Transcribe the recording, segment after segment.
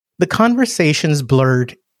The conversations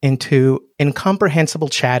blurred into incomprehensible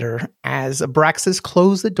chatter as Abraxas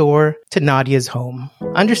closed the door to Nadia's home.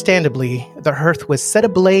 Understandably, the hearth was set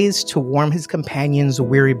ablaze to warm his companion's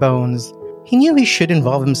weary bones. He knew he should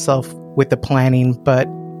involve himself with the planning, but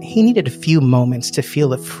he needed a few moments to feel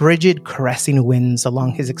the frigid, caressing winds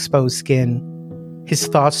along his exposed skin. His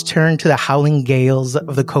thoughts turned to the howling gales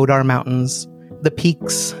of the Kodar Mountains, the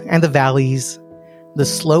peaks and the valleys, the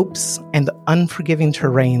slopes and the unforgiving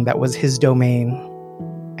terrain that was his domain.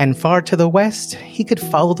 And far to the west, he could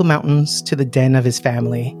follow the mountains to the den of his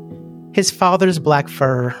family. His father's black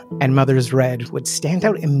fur and mother's red would stand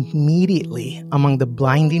out immediately among the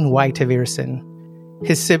blinding white of Irison.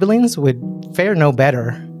 His siblings would fare no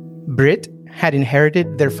better. Britt had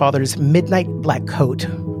inherited their father's midnight black coat,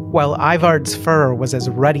 while Ivard's fur was as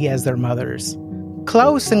ruddy as their mother's.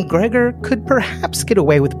 Klaus and Gregor could perhaps get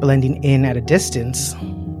away with blending in at a distance.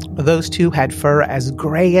 Those two had fur as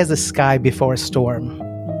gray as the sky before a storm.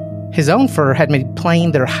 His own fur had made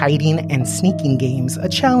playing their hiding and sneaking games a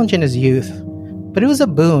challenge in his youth, but it was a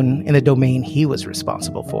boon in the domain he was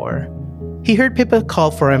responsible for. He heard Pippa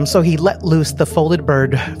call for him, so he let loose the folded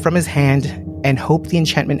bird from his hand and hoped the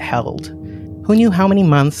enchantment held. Who knew how many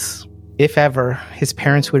months, if ever, his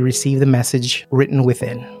parents would receive the message written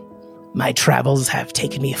within. My travels have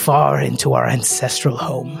taken me far into our ancestral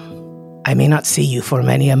home. I may not see you for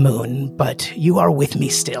many a moon, but you are with me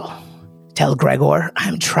still. Tell Gregor I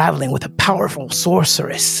am traveling with a powerful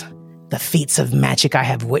sorceress. The feats of magic I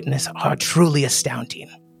have witnessed are truly astounding.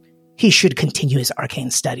 He should continue his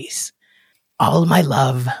arcane studies. All my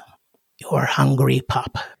love, your hungry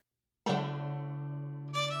pup.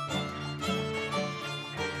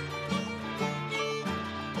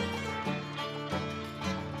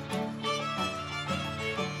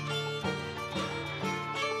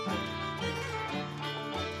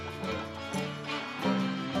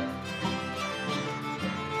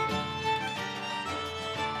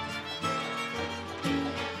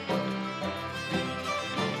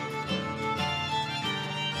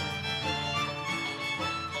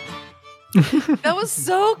 That was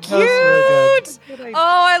so cute. Was really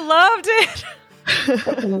I loved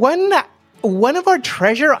it. One of our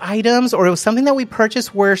treasure items, or it was something that we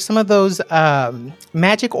purchased, were some of those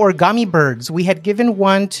magic origami birds. We had given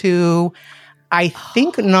one to, I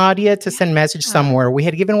think, Nadia to send message somewhere. We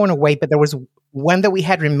had given one away, but there was one that we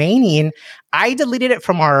had remaining. I deleted it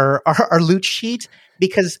from our loot sheet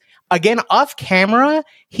because, again, off camera,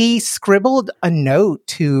 he scribbled a note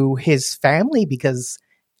to his family because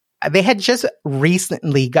they had just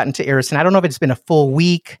recently gotten to Irison. I don't know if it's been a full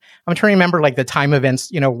week. I'm trying to remember like the time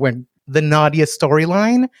events, when the Nadia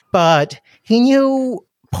storyline, but he knew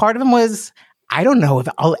part of him was, I don't know if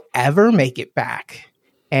I'll ever make it back.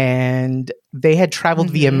 And they had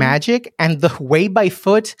traveled via magic, and the way by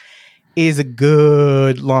foot is a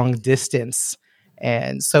good long distance.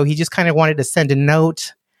 And so he just kind of wanted to send a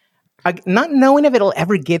note, not knowing if it'll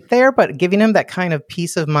ever get there, but giving him that kind of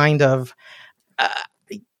peace of mind of,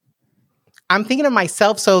 I'm thinking of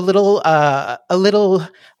myself so a little,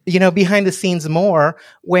 behind the scenes more.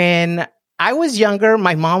 When I was younger,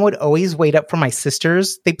 my mom would always wait up for my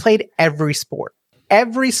sisters. They played every sport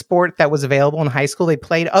that was available in high school. They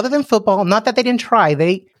played, other than football. Not that they didn't try.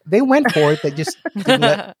 They went for it. They just didn't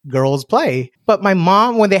let girls play. But my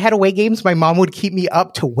mom, when they had away games, my mom would keep me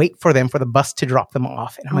up to wait for them for the bus to drop them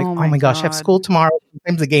off. And I'm like, oh my gosh, I have school tomorrow.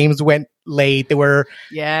 Sometimes the games went late. They were.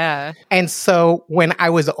 Yeah. And so when I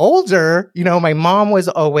was older, my mom was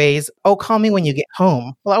always, call me when you get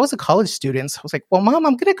home. Well, I was a college student. So I was like, well, Mom,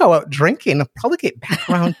 I'm going to go out drinking. I'll probably get back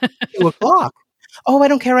around 2:00. Oh, I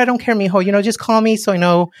don't care, mijo. Just call me so I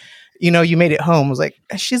know, you made it home. I was like,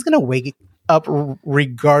 she's going to wake up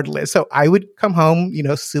regardless. So I would come home,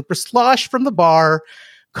 super slosh from the bar,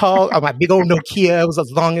 call my big old Nokia. It was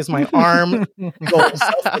as long as my arm.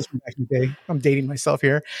 I'm dating myself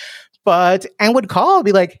here. And would call,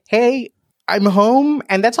 be like, hey, I'm home.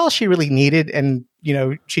 And that's all she really needed. And,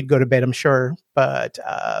 she'd go to bed, I'm sure. But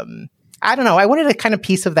I don't know. I wanted a kind of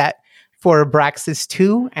piece of that for Abraxas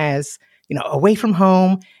too, as, away from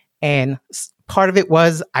home. And part of it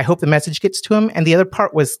was, I hope the message gets to him. And the other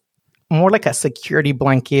part was more like a security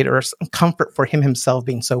blanket or some comfort for him himself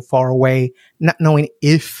being so far away, not knowing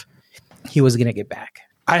if he was going to get back.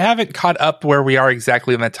 I haven't caught up where we are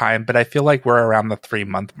exactly in the time, but I feel like we're around the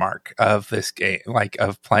 3-month mark of this game, like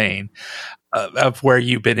of playing, of where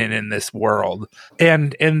you've been in this world.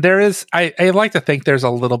 And there is, I like to think there's a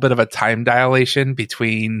little bit of a time dilation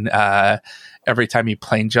between every time you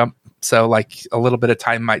plane jump So like a little bit of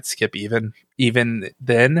time might skip even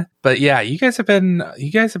then. But yeah, you guys have been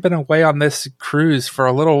away on this cruise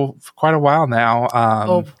for quite a while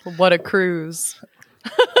now. What a cruise.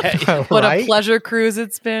 What Right? a pleasure cruise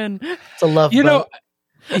it's been. It's a love boat.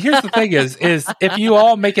 Here's the thing is if you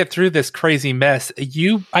all make it through this crazy mess,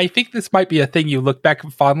 I think this might be a thing you look back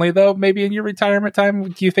fondly though, maybe in your retirement time.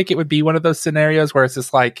 Do you think it would be one of those scenarios where it's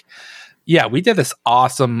just like, yeah, we did this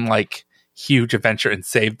awesome, like, huge adventure and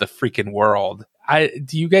saved the freaking world?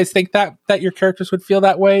 Do you guys think that your characters would feel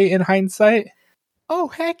that way in hindsight? Oh,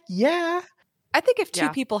 heck yeah. I think if two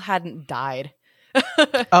people hadn't died.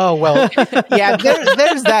 Oh, well, yeah,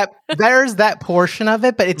 there's that portion of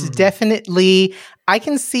it, but it's definitely, I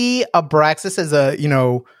can see Abraxas as a,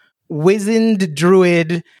 wizened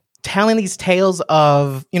druid telling these tales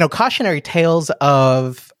of, cautionary tales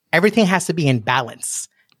of everything has to be in balance.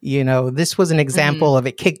 This was an example of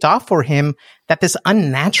it kicked off for him that this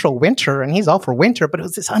unnatural winter, and he's all for winter, but it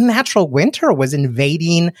was this unnatural winter was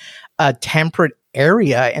invading a temperate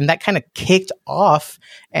area, and that kind of kicked off.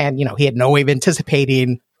 And, he had no way of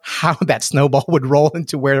anticipating how that snowball would roll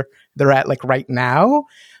into where they're at, like right now.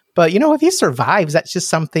 But, if he survives, that's just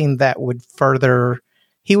something that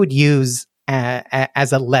he would use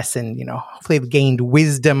as a lesson. Hopefully they've gained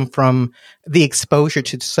wisdom from the exposure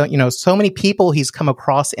to so many people he's come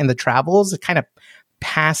across in the travels. Kind of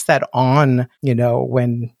pass that on,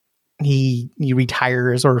 when he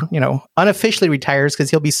retires, or unofficially retires, because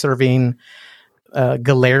he'll be serving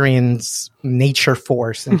Galarian's nature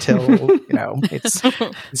force until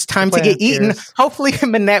it's time to get eaten. Hopefully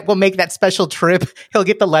Manette will make that special trip. He'll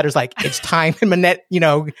get the letters like, it's time, and Manette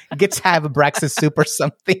gets to have a Abraxas soup or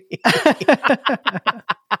something.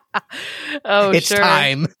 It's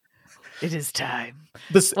time. It is time.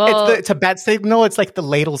 It's a bat signal. It's like the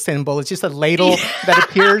ladle symbol. It's just a ladle that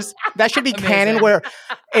appears. That should be canon. Where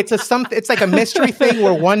it's like a mystery thing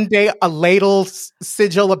where one day a ladle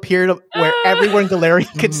sigil appeared where everyone in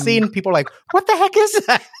Galarian could see, and people are like, "What the heck is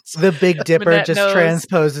that?" The Big Dipper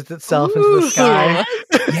transposes itself into the sky.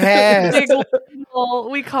 Yes.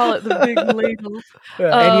 We call it the big ladle.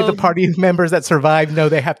 Any of the party members that survive know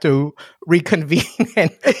they have to reconvene,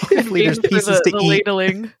 and hopefully there's pieces to eat.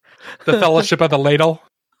 Ladling. The Fellowship of the Ladle.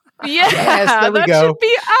 Yeah, yes, there we go. Should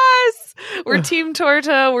be us. We're Team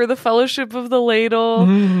Torta. We're the Fellowship of the Ladle.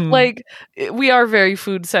 Like, we are very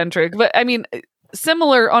food centric, but I mean,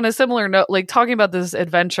 on a similar note, like talking about this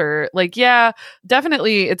adventure, like, yeah,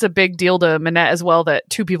 definitely it's a big deal to Manette as well that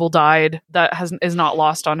two people died. That is not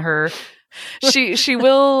lost on her. She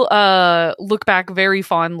will look back very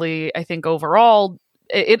fondly, I think, overall.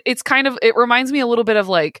 It's kind of, it reminds me a little bit of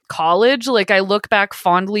like college. Like, I look back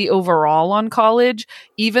fondly overall on college,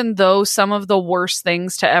 even though some of the worst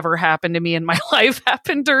things to ever happen to me in my life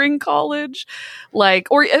happened during college. Like,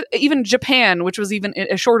 or even Japan, which was even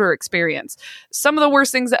a shorter experience. Some of the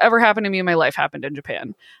worst things that ever happened to me in my life happened in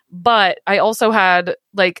Japan. But I also had,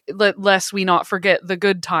 like, lest we not forget the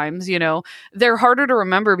good times, they're harder to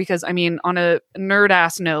remember because, I mean, on a nerd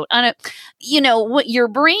ass note, what your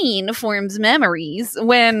brain forms memories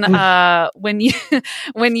when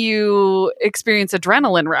you experience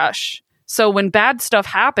adrenaline rush. So when bad stuff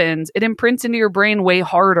happens, it imprints into your brain way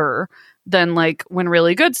harder than like when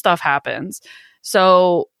really good stuff happens.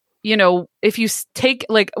 So, if you take,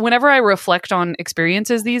 like, whenever I reflect on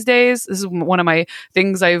experiences these days, this is one of my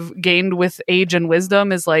things I've gained with age and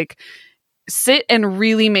wisdom, is like, sit and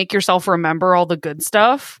really make yourself remember all the good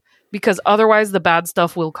stuff, because otherwise the bad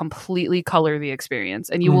stuff will completely color the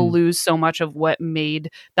experience and you will lose so much of what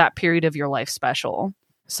made that period of your life special.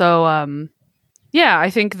 So, yeah, I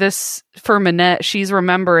think this, for Manette, she's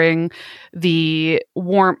remembering the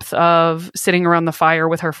warmth of sitting around the fire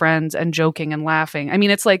with her friends and joking and laughing. I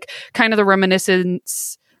mean, it's like kind of the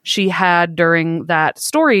reminiscence she had during that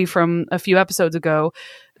story from a few episodes ago,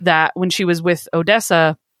 that when she was with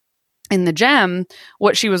Odessa in the gem,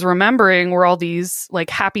 what she was remembering were all these like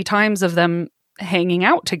happy times of them hanging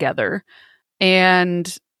out together.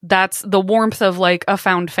 And that's the warmth of like a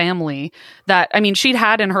found family that, I mean, she'd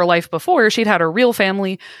had in her life before. She'd had her real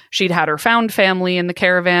family. She'd had her found family in the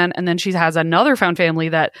caravan. And then she has another found family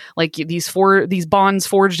that, like, these bonds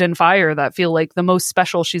forged in fire that feel like the most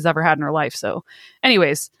special she's ever had in her life. So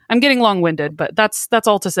anyways, I'm getting long winded, but that's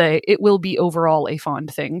all to say it will be overall a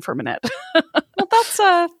fond thing for Manette. Well,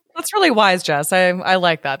 that's really wise, Jess. I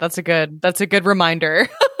like that. That's a good reminder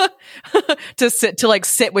to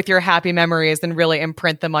sit with your happy memories and really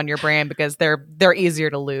imprint them on your brain, because they're easier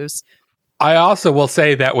to lose. I also will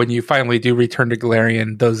say that when you finally do return to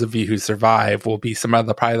Galarian, those of you who survive will be some of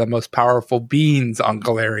the probably the most powerful beings on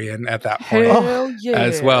Galarian at that point. Hell yeah.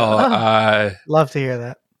 As well. Love to hear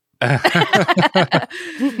that.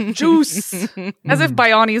 Juice. As if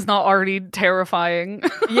Bioni's not already terrifying.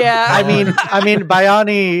 Yeah. I mean,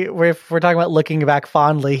 Bioni, if we're talking about looking back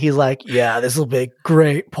fondly, he's like, yeah, this will be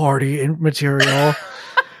great party material.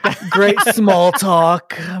 Great small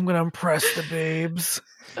talk. I'm going to impress the babes.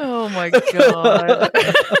 Oh my God.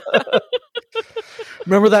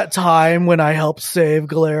 Remember that time when I helped save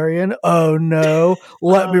Galarian? Oh no.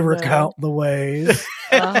 Let me recount the ways.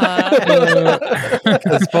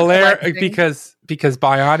 Because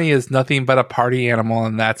Bioni is nothing but a party animal,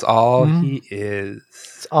 and that's all he is.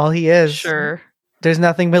 It's all he is. Sure. There's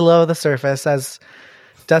nothing below the surface, as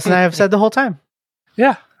Dustin and I have said the whole time.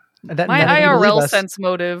 Yeah. My IRL sense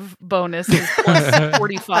motive bonus is plus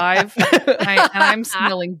 45, and I'm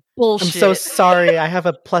smelling bullshit. I'm so sorry. I have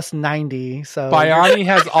a plus 90. So Bioni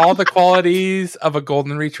has all the qualities of a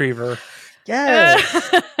golden retriever.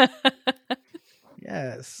 Yes.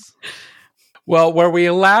 Yes. Well, where we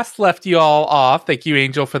last left you all off, thank you,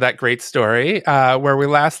 Angel, for that great story. Where we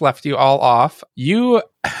last left you all off, you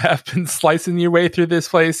have been slicing your way through this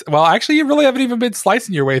place. Well, actually, you really haven't even been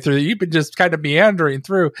slicing your way through. You've been just kind of meandering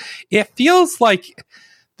through. It feels like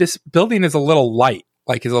this building is a little light,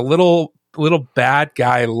 like is a little bad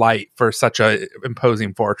guy light for such a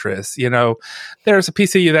imposing fortress. You know, there's a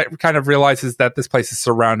piece of you that kind of realizes that this place is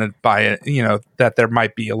surrounded by, that there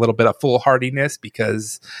might be a little bit of foolhardiness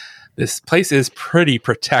because this place is pretty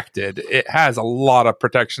protected. It has a lot of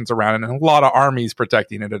protections around it and a lot of armies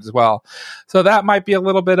protecting it as well. So that might be a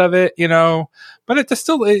little bit of it, but it's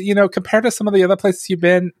still, compared to some of the other places you've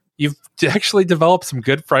been, you've actually developed some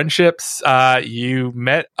good friendships. You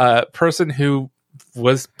met a person who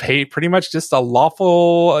was paid pretty much just a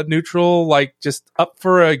lawful neutral, like just up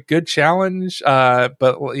for a good challenge, but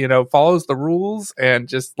follows the rules and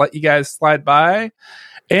just let you guys slide by.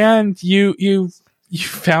 And you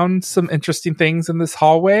found some interesting things in this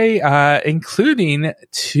hallway, including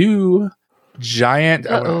two giant,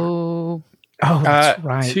 that's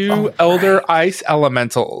right. two elder ice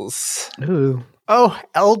elementals. Ooh. Oh,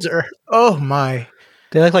 elder. Oh my.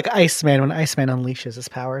 They look like Iceman when Iceman unleashes his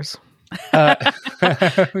powers.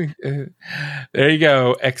 There you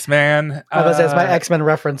go, X-Man. That's my X-Men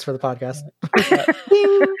reference for the podcast.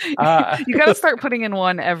 You got to start putting in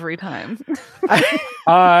one every time.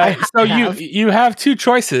 So you have two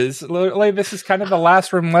choices. This is kind of the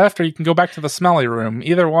last room left, or you can go back to the smelly room.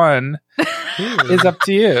 Either one is up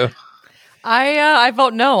to you. I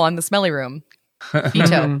vote no on the smelly room.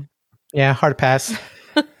 Veto. Yeah, hard pass.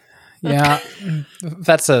 Yeah,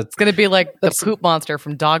 it's going to be like the poop monster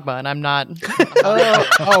from Dogma, and I'm not.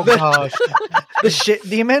 Oh gosh, the shit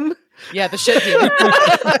demon. Yeah, the shit demon.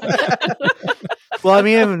 Well, I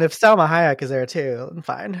mean, if Salma Hayek is there too, I'm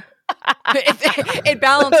fine. It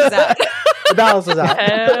balances out. It balances out.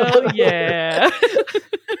 Hell yeah.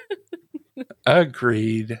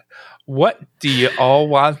 Agreed. What do you all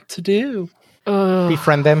want to do?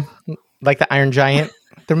 Befriend them, like the Iron Giant.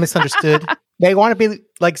 They're misunderstood. They want to be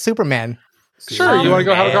like Superman. Sure, you want to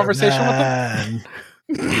go have a conversation with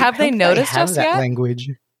them? Have they noticed us yet?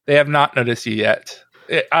 Language. They have not noticed you yet.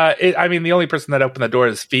 I mean, the only person that opened the door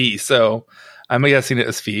is Fee, so I'm guessing it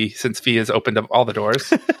was Fee, since Fee has opened up all the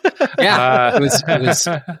doors. Yeah,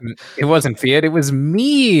 it wasn't Fiat, it was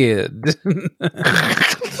me.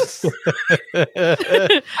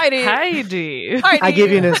 Heidi. I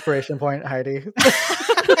give you an inspiration point, Heidi.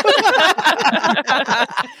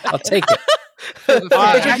 I'll take it.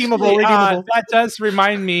 Redeemable. That does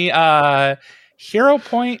remind me, hero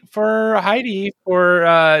point for Heidi for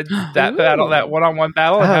that battle, that one-on-one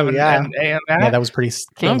battle. And that was pretty.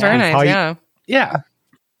 Very nice. Yeah.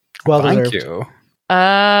 Well Thank deserved. you.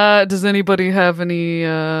 Does anybody have any?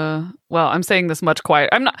 Well, I'm saying this much quiet.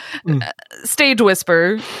 I'm not. Stage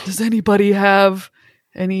whisper. Does anybody have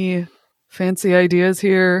any fancy ideas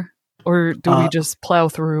here, or do we just plow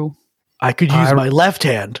through? I could use my left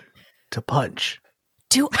hand to punch.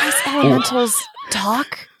 Do ice elementals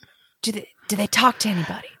talk? Do they talk to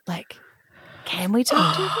anybody? Like, can we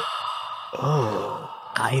talk to them? Oh,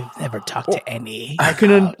 I've never talked to any. I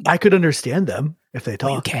could understand them if they talk.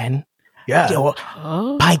 Well, you can. Yeah.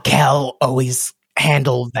 Pykel always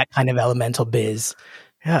handled that kind of elemental biz.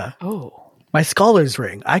 Yeah. Oh, my scholar's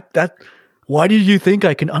ring. Why do you think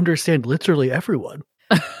I can understand literally everyone?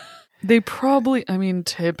 they probably. I mean,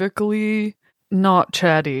 typically not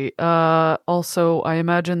chatty. Also, I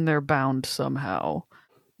imagine they're bound somehow.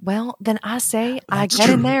 Well, then I say I get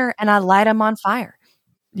in there and I light them on fire.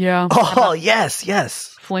 Yeah. Oh, yes.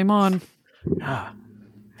 Flame on.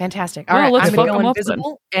 Fantastic. Well, All right, let's I'm going to fuck go 'em up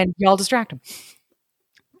invisible and y'all distract them.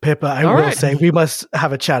 Pippa, I will say we must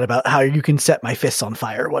have a chat about how you can set my fists on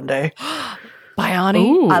fire one day. Biani,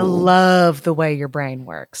 Ooh. I love the way your brain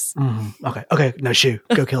works. Okay. No, Shu,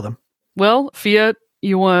 go kill them. Well, Fiat,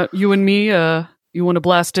 you and me, you want to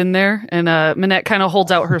blast in there? And Minette kind of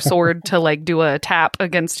holds out her sword to like do a tap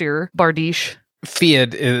against your bardiche.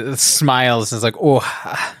 Fiat smiles and is like, oh,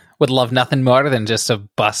 would love nothing more than just to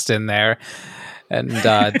bust in there and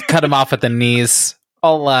cut him off at the knees.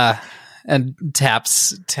 And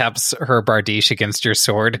taps her bardiche against your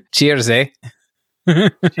sword. Cheers, eh?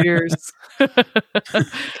 Cheers.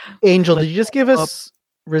 Angel, did you just give us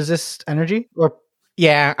resist energy? Or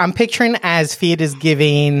Yeah, I'm picturing as Fiat is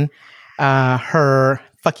giving her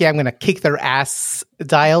 "fuck yeah, I'm gonna kick their ass"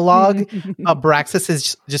 dialogue. Abraxas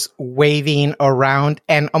is just waving around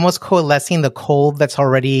and almost coalescing the cold that's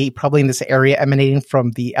already probably in this area emanating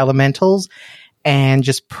from the elementals, and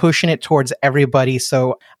just pushing it towards everybody.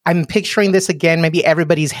 So I'm picturing this again. Maybe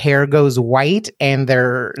everybody's hair goes white and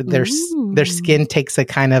their skin takes a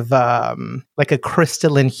kind of like a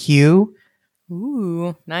crystalline hue.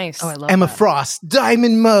 Ooh, nice. Oh, I love Emma that. Frost,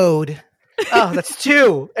 diamond mode. oh, that's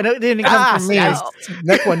 2, and it didn't come from me.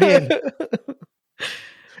 Next one in.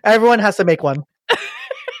 Everyone has to make one.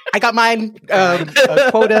 I got mine.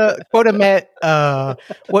 Quota met.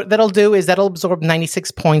 What that'll do is that'll absorb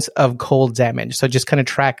 96 points of cold damage. So just kind of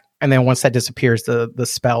track, and then once that disappears, the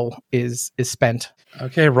spell is spent.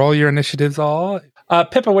 Okay, roll your initiatives all.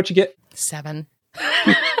 Pippa, what you get? 7.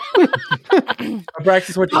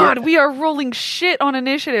 Abraxas, what you God, get? we are rolling shit on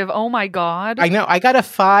initiative. Oh my God. I know. I got a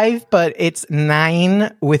 5, but it's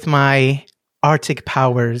 9 with my Arctic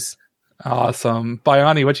powers. Awesome.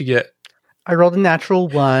 Biani, what you get? I rolled a natural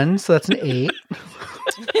 1, so that's an 8.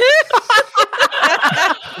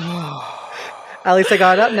 At least I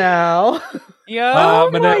got up now. Yeah.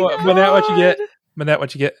 Minette, what you get? Minette,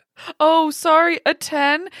 what you get? Oh, sorry, a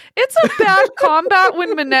 10. It's a bad combat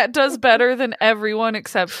when Minette does better than everyone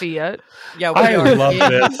except Fiat. Yeah, I are love in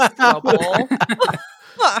this. trouble.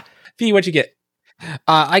 Fee, what you get?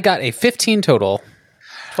 I got a 15 total.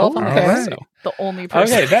 12 on the Okay. dice, so. The only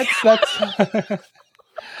person. Okay, that's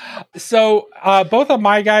so both of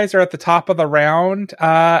my guys are at the top of the round.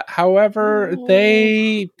 However,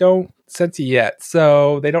 they don't sense you yet,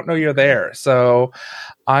 so they don't know you're there. So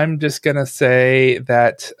I'm just gonna say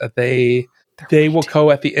that they will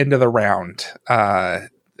go at the end of the round,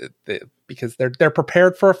 because they're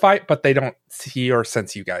prepared for a fight, but they don't see or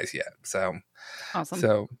sense you guys yet. So Awesome.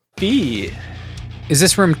 so B, Is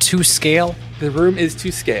this room to scale? the room is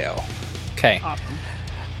to scale. Okay. Awesome.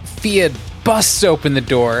 Fiat busts open the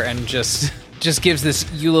door and just gives this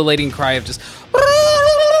ululating cry of just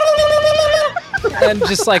and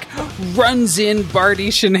just like runs in,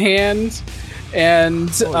 bardiche in hand, and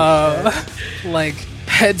like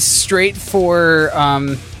heads straight for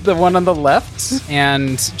the one on the left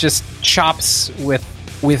and just chops with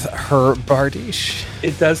her bardiche.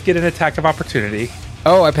 It does get an attack of opportunity.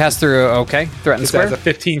 Oh, I passed through. Okay, threaten It square. has a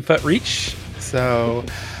 15-foot reach, so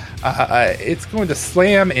it's going to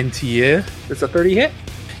slam into you. It's a 30 hit,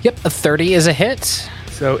 Yep, a 30 is a hit.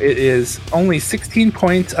 so it is only 16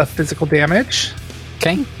 points of physical damage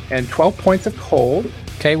Okay. and 12 points of cold.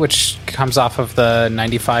 Okay, which comes off of the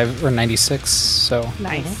 95 or 96. So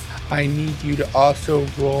Nice. I need you to also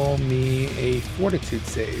roll me a fortitude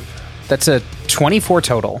save. that's a 24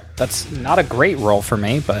 total. That's not a great roll for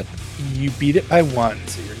me, but You beat it by 1,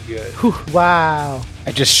 so you're good. Wow.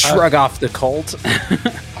 I just shrug off the cold.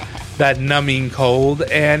 That numbing cold,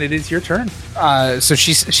 and it is your turn. So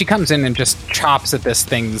she comes in and just chops at this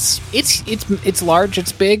thing's. It's large.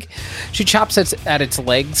 It's big. She chops at its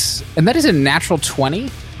legs, and that is a natural 20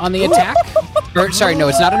 on the attack. Or sorry, no,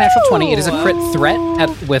 it's not a natural 20. It is a crit threat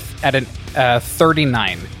at a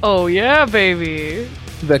 39. Oh, yeah, baby.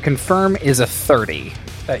 The confirm is a 30.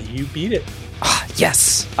 That you beat it.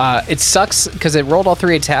 Yes. It sucks because it rolled all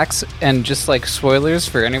 3 attacks, and just like spoilers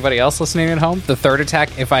for anybody else listening at home, the third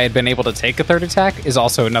attack, if I had been able to take a third attack, is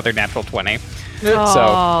also another natural 20.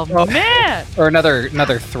 Oh, man. Or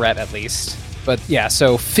another threat at least. But yeah,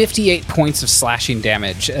 so 58 points of slashing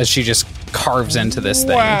damage as she just carves into this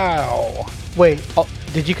thing. Wow. Wait,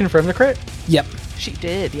 did you confirm the crit? Yep. She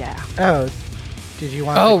did, yeah. Oh, did you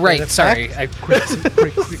want Oh, the right. crit Sorry. effect?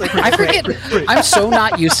 I forget. I'm so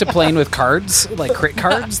not used to playing with cards, like crit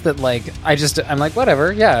cards, that like I'm like,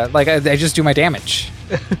 whatever. Yeah. Like I just do my damage.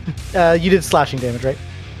 You did slashing damage, right?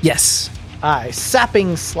 Yes. Aye.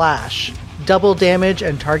 Sapping slash. Double damage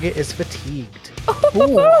and target is fatigued.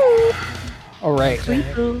 All right.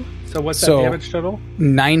 So what's So- that damage total?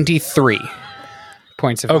 93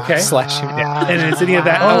 points of Okay. slashing damage. And is any of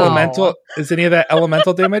that elemental? Is any of that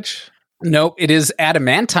elemental damage? Nope. It is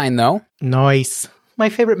adamantine though. Nice. My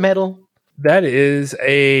favorite metal. That is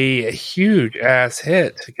a huge ass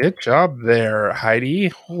hit. Good job there, Heidi.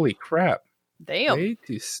 Holy crap. Damn. Way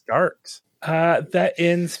to start. That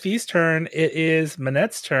ends Fee's turn. It is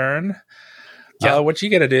Manette's turn. Yeah. What you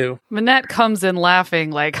gonna do? Manette comes in laughing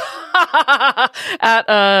like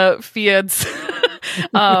at Fiat's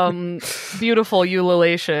beautiful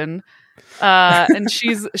ululation. And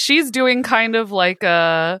she's doing kind of like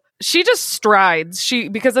she just strides.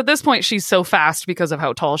 Because at this point she's so fast because of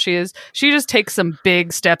how tall she is. She just takes some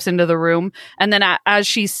big steps into the room, and then as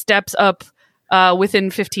she steps up within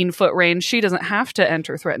 15-foot range, she doesn't have to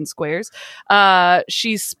enter threatened squares.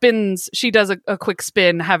 She spins. She does a quick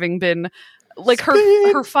spin, having been like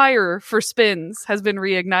her fire for spins has been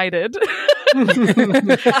reignited.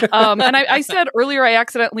 And I said earlier, I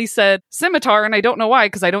accidentally said scimitar, and I don't know why,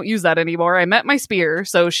 because I don't use that anymore. I meant my spear.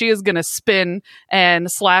 So she is going to spin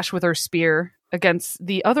and slash with her spear against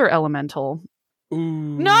the other elemental.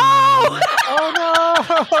 Ooh. No!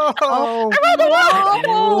 Oh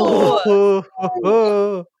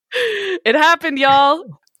no! It happened, y'all.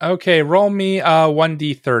 Okay, roll me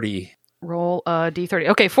 1d30. Roll d30.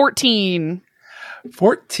 Okay, 14.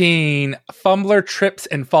 14. Fumbler trips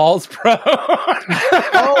and falls prone.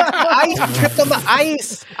 I tripped on the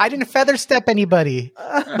ice. I didn't feather step anybody.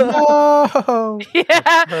 No.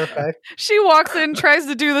 Yeah. Perfect. She walks in, tries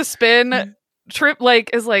to do the spin. Trip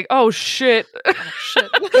is like, oh shit.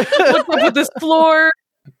 Shit. What's up with this floor?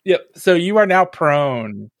 Yep. So you are now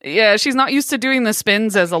prone. Yeah, she's not used to doing the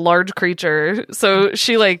spins as a large creature. So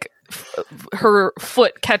she her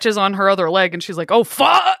foot catches on her other leg and she's like, oh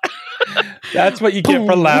fuck. That's what you get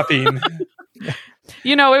for laughing.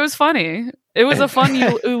 It was funny. It was a fun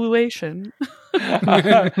ululation. No,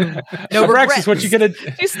 Abraxas, what you gonna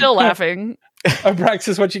do? She's still laughing.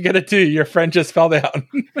 Abraxas, what you gonna do? Your friend just fell down.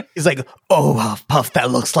 He's like, oh, Puff, that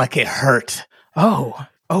looks like it hurt. Oh,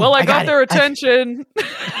 well, I got their attention.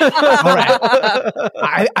 All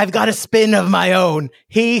right. I've got a spin of my own.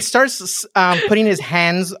 He starts putting his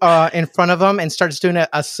hands in front of him and starts doing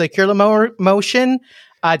a circular motion,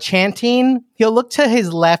 chanting. He'll look to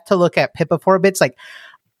his left to look at Pippa for a bit. It's like,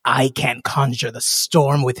 I can't conjure the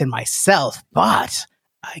storm within myself, but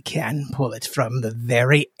I can pull it from the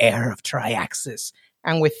very air of Triaxis.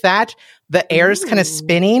 And with that, the air is kind of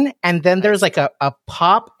spinning, and then there's like a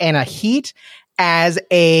pop and a heat. As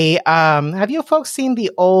have you folks seen the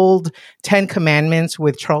old 10 Commandments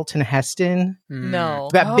with Charlton Heston? No.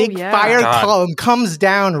 That big fire column comes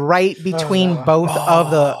down right between both of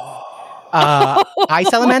the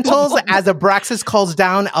ice elementals as Abraxas calls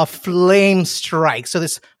down a flame strike. So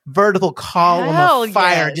this vertical column of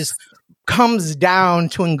fire just comes down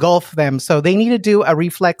to engulf them. So they need to do a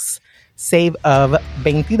reflex save of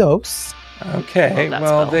 22. Okay,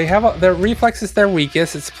 well, they have their reflex is their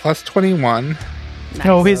weakest. It's plus 21. Nice.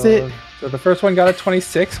 Oh, is it? So the first one got a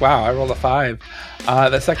 26. Wow, I rolled a 5.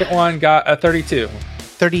 The second one got a 32.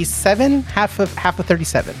 37, half of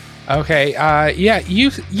 37. Okay, yeah, you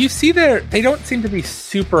see they don't seem to be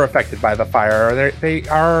super affected by the fire. They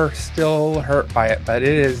are still hurt by it, but it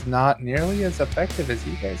is not nearly as effective as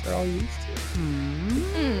you guys are all used to.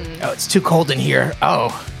 Oh, it's too cold in here.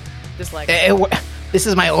 Oh, Just like this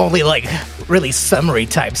is my only really summary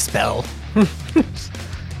type spell.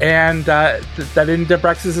 And that ended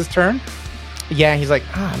Abraxas' turn. Yeah, he's like,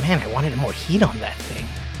 oh man, I wanted more heat on that thing.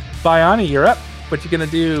 Biani, you're up. What you gonna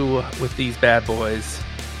do with these bad boys?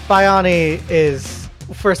 Biani is,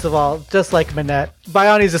 first of all, just like Manette.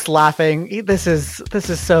 Biani's just laughing. This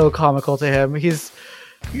is so comical to him. He's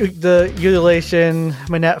the ululation,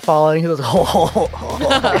 Manette falling. He goes,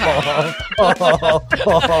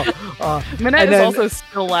 Manette is also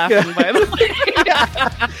still laughing, by the way.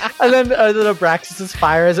 And then Abraxas'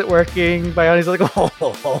 fire isn't working. Biani's like,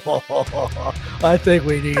 I think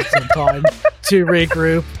we need some time to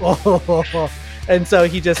regroup. And so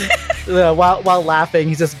he just, while laughing,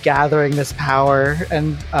 he's just gathering this power.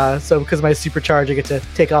 And so because of my supercharge, I get to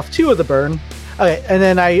take off 2 of the burn. Okay, and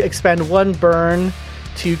then I expend 1 burn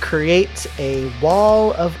to create a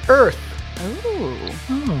wall of earth. Ooh.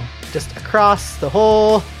 Just across the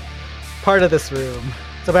whole part of this room.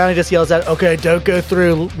 So Biani just yells out, okay, don't go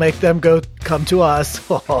through, make them come to us.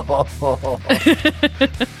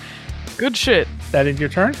 Good shit. That is your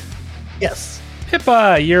turn? Yes.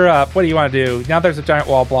 Pippa, you're up. What do you want to do? Now there's a giant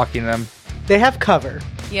wall blocking them. They have cover,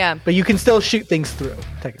 yeah. but you can still shoot things through,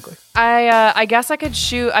 technically. I guess I could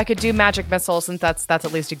do magic missiles, since that's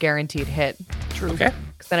at least a guaranteed hit. True. Okay.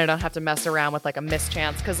 Because then I don't have to mess around with a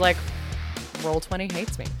mischance. Because Roll20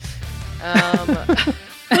 hates me.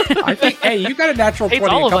 I think, hey, you got a natural Hates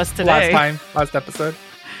 20 all of us today. last episode.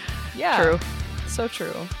 Yeah. True. So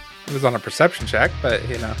true. It was on a perception check, but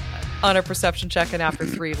on a perception check and after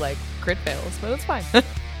 3 like crit fails, but it's fine.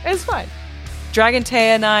 It's fine. Dragon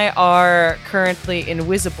Tay and I are currently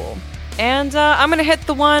invisible. And I'm going to hit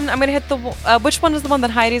the one. Which one is the one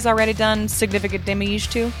that Heidi's already done significant damage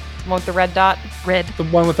to? The one with the red dot? Red. The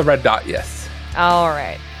one with the red dot, yes. All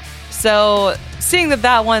right. So, seeing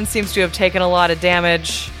that one seems to have taken a lot of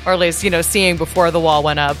damage, or at least, seeing before the wall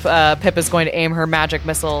went up, Pip is going to aim her magic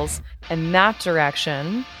missiles in that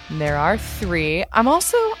direction. There are 3. I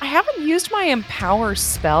haven't used my Empower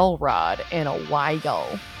spell rod in a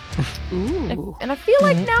while. Ooh. And I feel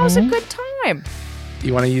like now's a good time.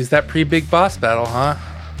 You want to use that pre-big boss battle, huh?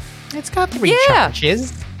 It's got 3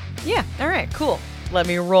 charges. Yeah, all right, cool. Let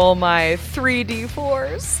me roll my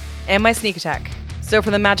 3d4s and my sneak attack. So for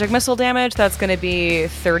the magic missile damage, that's going to be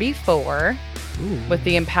 34 with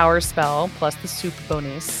the Empower spell plus the soup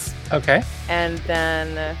bonus. Okay. And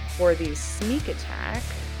then for the sneak attack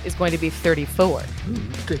is going to be 34.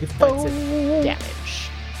 34 points of damage.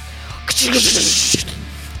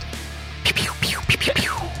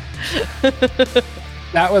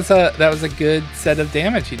 That was a good set of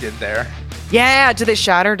damage you did there. Yeah, do they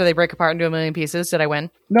shatter? Do they break apart into a million pieces? Did I win?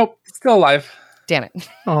 Nope, still alive. Damn it.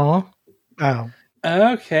 Oh.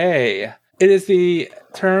 Okay. It is the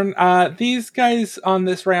turn. These guys on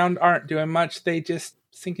this round aren't doing much. They just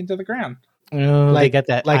sink into the ground. Oh, they got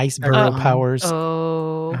that ice burrow powers.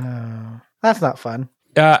 Oh. That's not fun.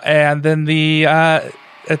 And then at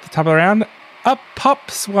the top of the round, up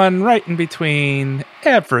pops one right in between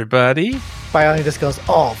everybody. Bione just goes,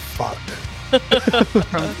 oh, fuck.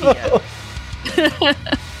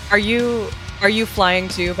 Are you flying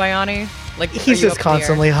too, Bione? Like He's just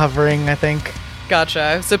constantly hovering, I think.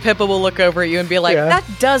 Gotcha. So Pippa will look over at you and be like, Yeah. that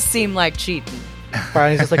does seem like cheating.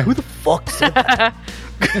 Bione's just like, who the fuck said that?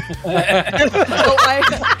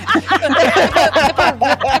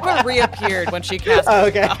 Pippa reappeared when she cast Oh,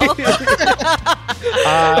 okay.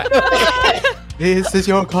 This is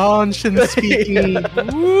your conscience speaking.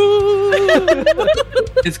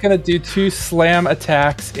 It's going to do 2 slam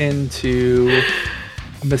attacks into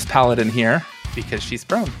Miss Paladin here because she's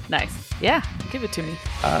prone. Nice. Yeah. Give it to me.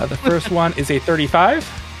 The first one is a 35.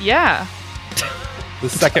 Yeah. The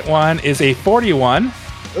second one is a 41.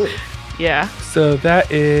 Yeah. So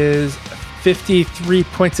that is 53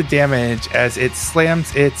 points of damage as it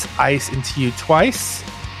slams its ice into you twice.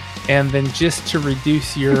 And then just to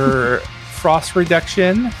reduce your frost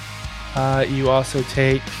reduction, you also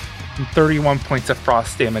take 31 points of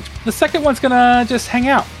frost damage. The second one's going to just hang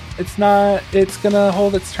out. It's going to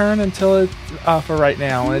hold its turn until it's for right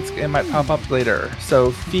now. It might pop up later.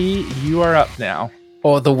 So, Fee, you are up now.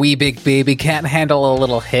 Oh, the wee big baby can't handle a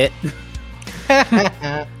little hit.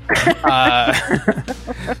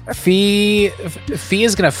 Fee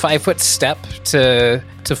is gonna 5-foot step to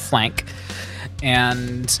flank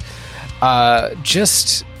and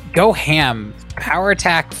just go ham. Power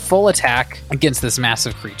attack, full attack against this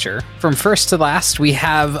massive creature. From first to last, we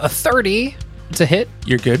have a 30 to hit,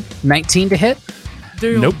 You're good. 19 to hit,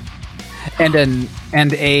 Nope. and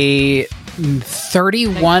a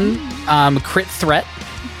 31 crit threat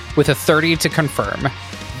with a 30 to confirm.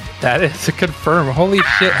 That is a confirm. Holy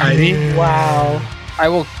shit, Heidi. Wow. I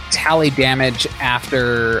will tally damage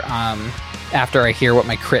after I hear what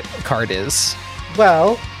my crit card is.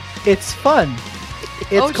 Well, it's fun.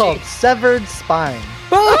 It's Oh, called geez. Severed Spine.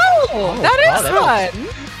 Oh, that is fun.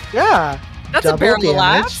 Yeah. That's a barrel of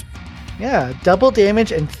laugh. Yeah, double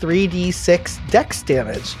damage and 3d6 dex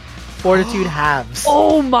damage. Fortitude halves.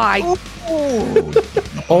 Oh my.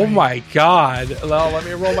 Oh my god. Well, let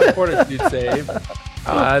me roll my fortitude save.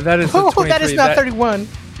 That is a 23. That is not 31.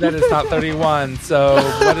 That is not 31. So,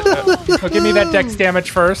 so give me that dex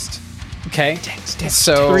damage first. Okay,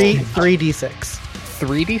 so 3d6.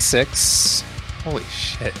 3d6. Holy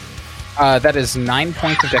shit. That is 9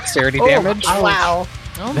 points of dexterity damage. Wow.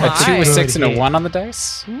 Oh A my. 2, a 6, and a 1 on the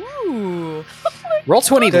dice. Ooh.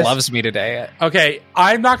 Roll20 loves me today. Okay,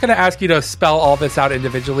 I'm not going to ask you to spell all this out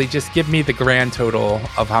individually. Just give me the grand total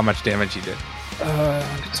of how much damage you did.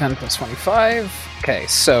 10 plus 25. Okay,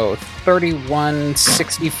 so 31,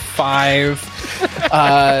 65,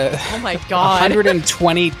 Oh my god.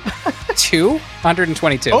 122?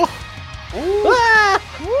 122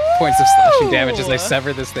 points of slashing damage as I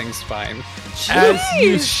sever this thing's spine. As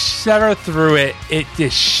you sever through it, it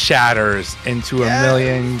just shatters into a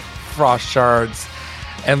million frost shards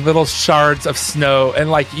and little shards of snow.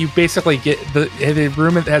 And like you basically get the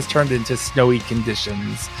room has turned into snowy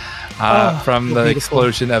conditions from the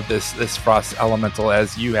explosion of this frost elemental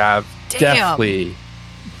as you have deftly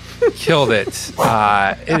killed it.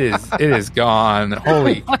 It is gone.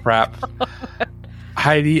 Holy crap.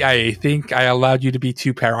 Heidi, I think I allowed you to be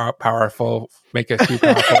too powerful. Make us too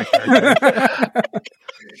powerful. character.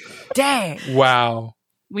 Dang. Wow.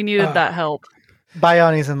 We needed that help.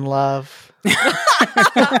 Bioni's in love.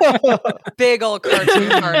 Big old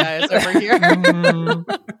cartoon hard eyes over here.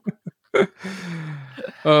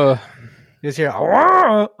 You just hear,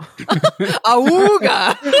 Awooga.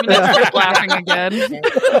 Minette's laughing again.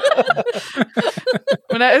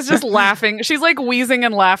 Minette is just laughing. She's like wheezing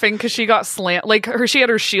and laughing because she got slammed. Like she had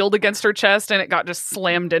her shield against her chest and it got just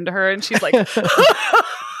slammed into her, and she's like, that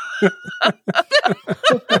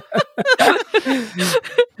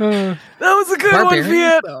was a good one,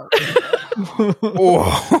 Fiat.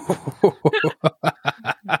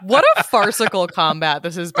 What a farcical combat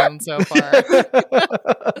this has been so far.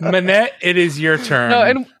 Minette, it is your turn. no,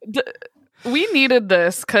 and we needed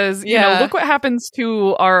this because you know, look what happens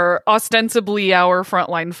to our ostensibly our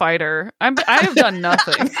frontline fighter. I have done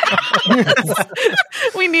nothing.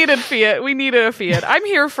 We needed Fiat. We needed a Fiat. I'm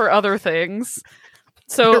here for other things.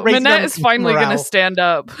 So Minette is finally going to stand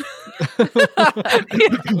up.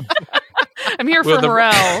 I'm here for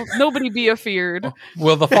morale. Nobody be afeared.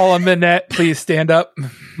 Will the fallen Minette please stand up?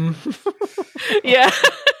 Yeah.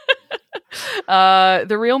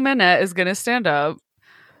 The real Minette is going to stand up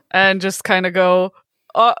and just kind of go,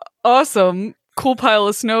 awesome. Cool pile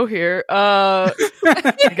of snow here. I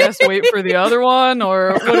guess wait for the other one,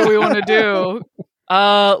 or what do we want to do?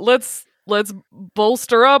 Let's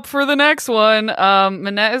bolster up for the next one.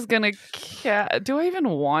 Minette is gonna do I even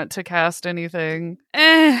want to cast anything?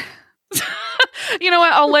 You know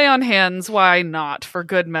what? I'll lay on hands. Why not? For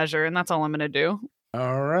good measure, and that's all I'm gonna do.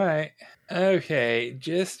 All right. Okay,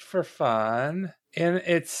 just for fun, in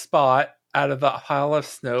its spot, out of the pile of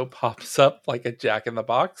snow pops up like a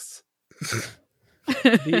Jack-in-the-Box.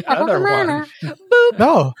 The other one.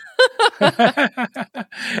 No.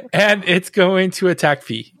 And it's going to attack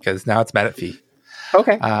Fee, because now it's mad at Fee.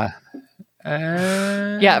 Okay.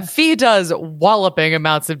 Yeah, Fee does walloping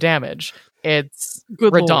amounts of damage. It's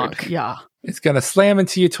Good redonk. Lord. Yeah. It's going to slam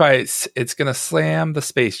into you twice. It's going to slam the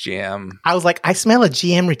Space Jam. I was like, I smell a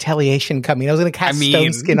GM retaliation coming. I was going to cast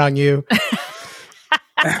Stone Skin on you.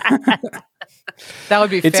 That would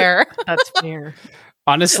be fair. That's fair.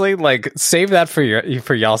 Honestly, like, save that for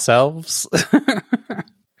yourselves.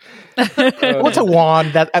 What's a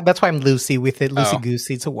wand? That's why I'm Lucy with it. Loosey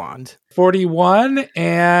goosey. It's a wand. 41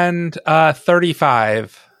 and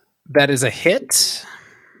 35. That is a hit.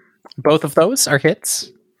 Both of those are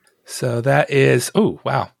hits. So that is,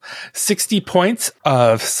 60 points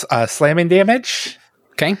of slamming damage.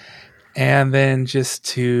 Okay. And then just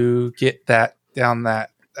to get that down,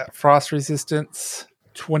 that frost resistance,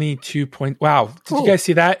 22 points. Wow. Did you guys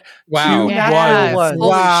see that? Wow. Yes. Holy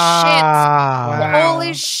Wow.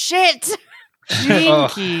 Holy shit.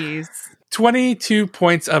 Jinkies. 22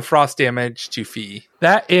 points of frost damage to Fee.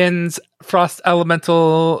 That ends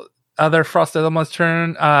other Frost Elemental's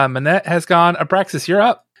turn. Minette has gone. Abraxas, you're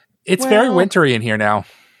up. It's very wintry in here now.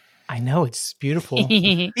 I know, it's beautiful.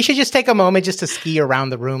 You should just take a moment just to ski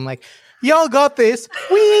around the room like, y'all got this.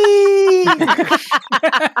 Whee!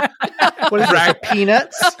 What is this,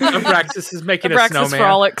 peanuts? Abraxas is making a Abraxas snowman.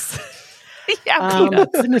 frolics. Yeah,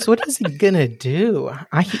 peanuts. Goodness, what is he gonna do?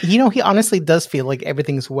 He honestly does feel like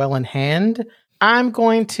everything's well in hand. I'm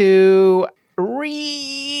going to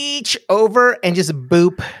reach over and just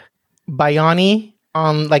boop Bioni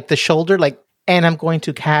on like the shoulder, and I'm going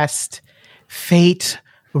to cast Fate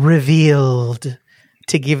Revealed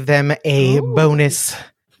to give them a bonus.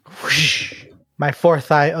 Whoosh. My fourth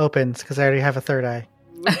eye opens because I already have a third eye.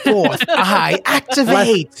 Fourth eye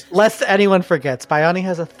activate. Lest anyone forgets, Bioni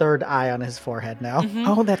has a third eye on his forehead now.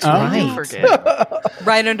 Oh, that's I do right. forget.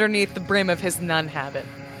 Right underneath the brim of his nun habit.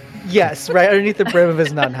 Yes, right underneath the brim of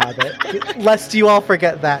his nun habit. Lest you all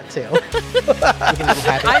forget that too.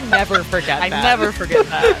 I never forget that. I never forget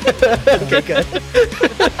that. Okay, good.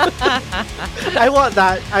 I want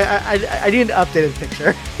that. I need an updated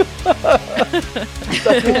picture.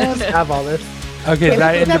 So I can just have all this. Okay, is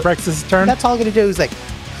that end of Abraxas' turn? That's all I'm gonna do is like,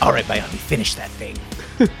 all right, Bioni, finish that thing.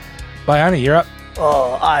 Bioni, you're up.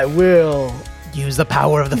 Oh, I will. Use the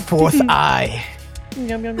power of the fourth eye.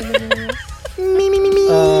 Yum, yum, yum, yum, yum.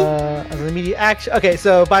 As an immediate action. Okay,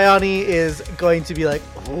 so Bioni is going to be like,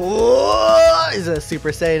 whoa, is a Super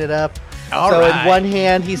Saiyan it up. All so right. in one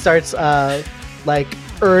hand, he starts like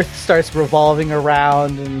Earth starts revolving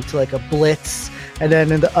around into like a blitz, and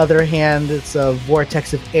then in the other hand, it's a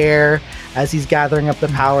vortex of air as he's gathering up the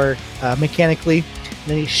power mechanically. And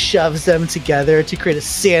then he shoves them together to create a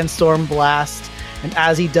sandstorm blast. And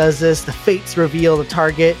as he does this, the fates reveal the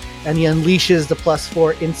target, and he unleashes the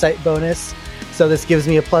 +4 insight bonus. So So this gives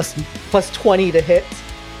me a plus 20 to hit.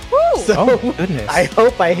 Woo! So Oh, goodness. I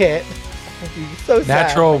hope I hit. I'll be so sad.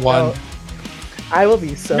 Natural if I one. don't. I will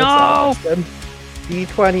be so No! sad.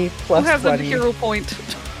 D20 Who plus has a 20. hero point?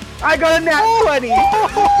 I got a nat 20!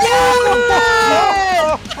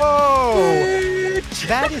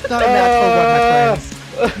 That is not a natural one, my friends.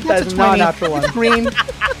 That is not a natural one. Green.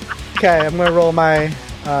 Okay, I'm going to roll my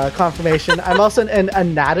confirmation. I'm also an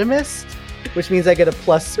anatomist, which means I get a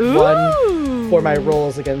plus 1 for my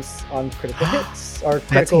rolls on critical hits. Or That's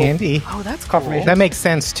critical handy. Oh, that's confirmation. That makes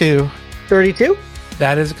sense, too. 32?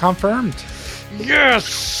 That is confirmed.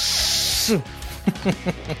 Yes!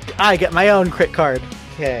 I get my own crit card.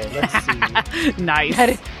 Okay, let's see.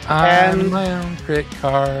 Nice. I'm my own crit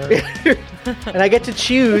card. And I get to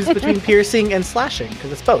choose between piercing and slashing,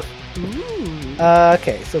 because it's both.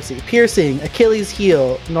 Okay, so let's see. Piercing, Achilles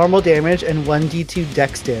heel, normal damage, and 1d2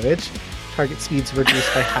 dex damage. Target speed's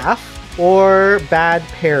reduced by half. Or bad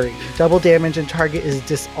parry, double damage and target is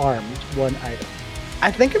disarmed, 1 item.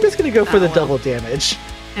 I think I'm just going to go for the double damage.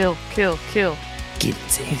 Kill, kill, kill. Give it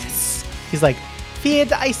to us. He's like,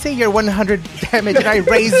 Fiat, I say you're 100 damage and I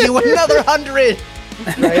raise you another 100.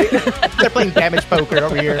 Right? They're playing damage poker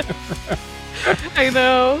over here. I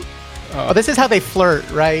know. Oh, this is how they flirt,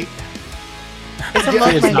 right? It's a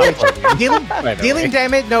love It's not language. flirting. By the Dealing way.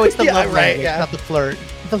 damage? No, it's the Yeah, love right, language, yeah. not the flirt.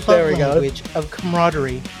 The love There we go. language of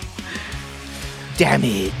camaraderie.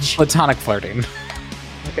 Damage. Platonic flirting.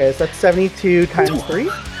 Okay, so that's 72 times 3.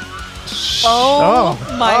 Oh,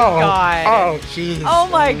 my god. Oh, jeez. Oh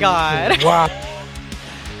my god. Wow.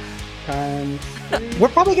 Times We're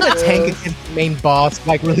probably gonna tank against the main boss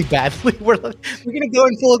like really badly. We're gonna go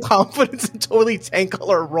in full confidence and totally tank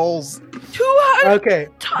all our rolls. 200. Okay,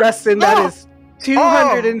 Dustin, that is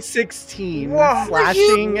 216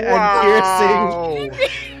 slashing and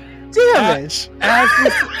piercing damage.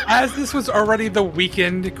 As this was already the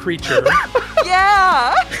weakened creature,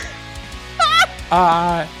 Yeah.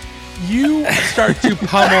 you start to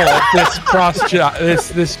pummel this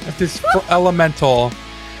elemental,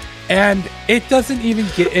 and it doesn't even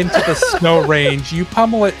get into the snow range. You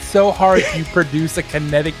pummel it so hard you produce a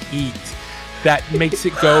kinetic heat that makes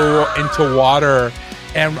it go into water,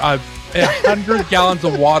 and 100 gallons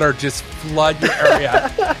of water just flood your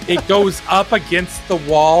area. It goes up against the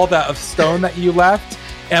wall of stone that you left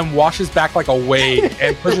and washes back like a wave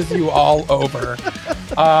and pushes you all over.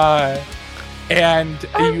 And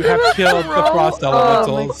you have killed the frost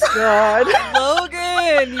elementals. Oh my god.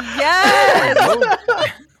 Logan, yes.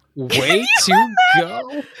 Way to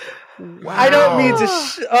go. I don't mean to.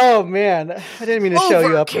 Oh man, I didn't mean to show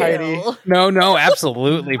you up, Heidi. Overkill. No,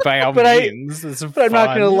 absolutely. By all But means. It's But I'm not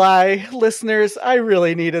fun. gonna lie, listeners, I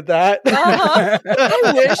really needed that. I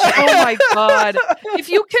wish. Oh my god! If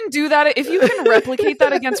you can do that, if you can replicate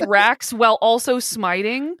that against Rax while also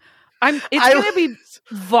smiting, it's gonna be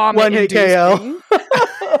vomit. One hit KO.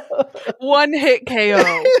 One hit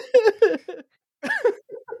KO.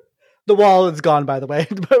 The wall is gone, by the way.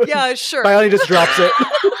 Yeah, sure. Bione just drops it.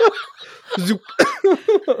 Zoop.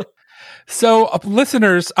 So,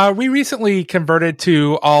 listeners, we recently converted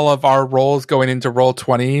to all of our rolls going into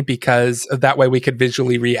Roll20 because that way we could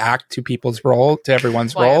visually react to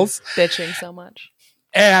everyone's Why I'm rolls. bitching so much.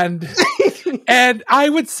 And I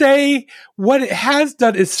would say what it has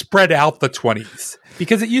done is spread out the 20s,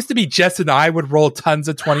 because it used to be Jess and I would roll tons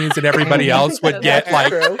of 20s and everybody else would get That's like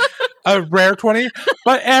true. a rare 20,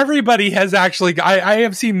 but everybody has actually, I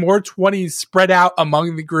have seen more 20s spread out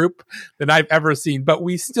among the group than I've ever seen, but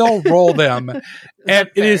we still roll them. And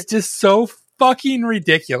it is just so fucking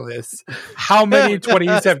ridiculous how many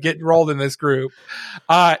 20s have get rolled in this group.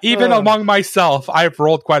 Even among myself, I've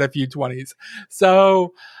rolled quite a few 20s.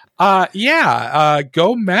 So,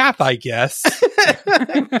 go math, I guess.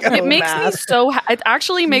 It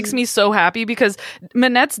actually makes me so happy because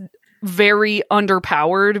Manette's very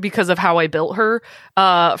underpowered because of how I built her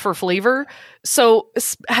for flavor. So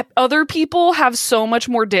other people have so much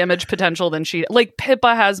more damage potential than she. Like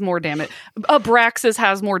Pippa has more damage. Abraxas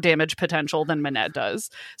has more damage potential than Manette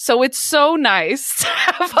does. So it's so nice to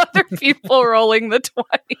have other people rolling the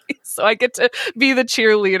 20. So I get to be the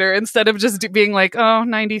cheerleader instead of just being like,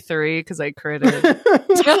 93 because I critted.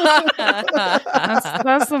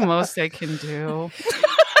 that's the most I can do.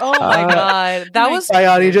 Oh my god. That was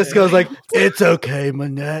Bione just goes like, "It's okay,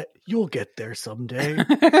 Manette. You'll get there someday."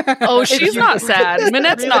 Oh, she's not sad.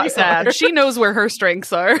 Manette's not sad. She knows where her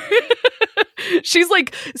strengths are. She's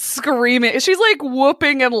like screaming. She's like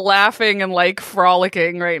whooping and laughing and like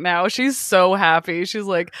frolicking right now. She's so happy. She's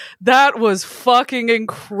like, that was fucking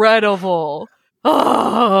incredible.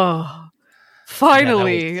 Oh,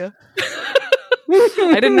 finally.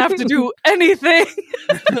 I didn't have to do anything.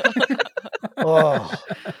 Oh,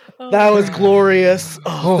 that was glorious.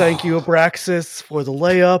 Oh, thank you, Abraxas, for the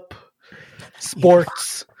layup.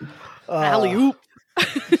 Sports. Alley-oop.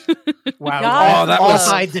 Wow. God. that All was-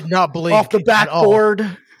 side did not blink Off the at all.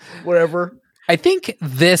 backboard. Whatever. I think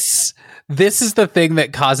this is the thing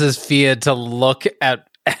that causes Fia to look at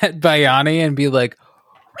Bayani and be like,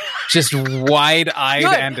 just wide-eyed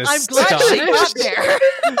and I'm glad she got there.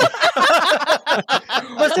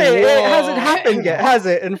 Let's say it hasn't happened yet, has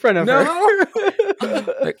it? In front of her.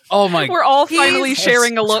 Like, oh my We're all finally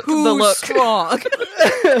sharing a look. Too The look. strong.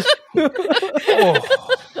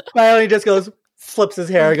 Finally just goes, flips his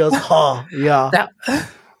hair, goes, oh, yeah.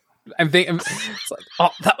 I'm thinking, it's like, oh,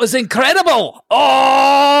 that was incredible!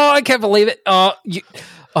 Oh, I can't believe it! Oh,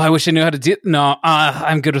 I wish I knew how to do it. No,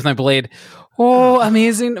 I'm good with my blade. Oh,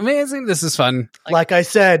 amazing! This is fun. Like I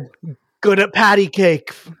said, good at patty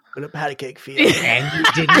cake. Good at patty cake, Fia. And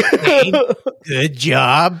you didn't faint. Good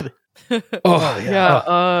job. Oh,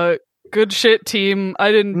 Yeah. Good shit, team.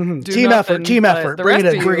 I didn't do Team nothing, effort, team but effort. the Bring it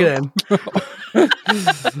rest in, of bring you-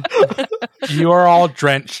 it in. You are all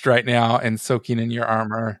drenched right now and soaking in your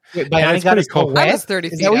armor. Wait, And Bayani it's got pretty his coat cool. I wet? was 30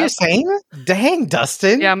 Is feet that what up. you're saying? Dang,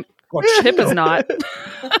 Dustin. Yeah, Chip is not.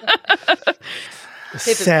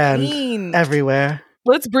 Sand clean. everywhere.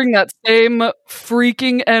 Let's bring that same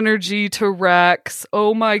freaking energy to Rex.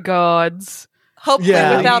 Oh my gods. Hopefully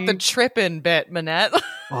Yeah. without the tripping bit, Manette.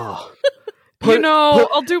 Oh.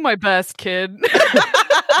 I'll do my best, kid.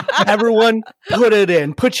 Everyone, put it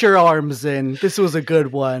in. Put your arms in. This was a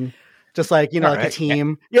good one. Just like, like a Alright.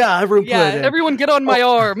 team. Yeah, everyone put it in. Everyone get on my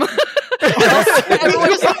arm. It's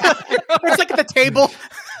like at the table.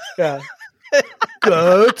 Yeah.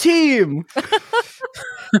 Go team.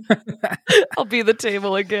 I'll be the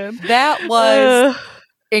table again. That was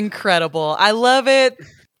incredible. I love it.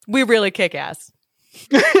 We really kick ass.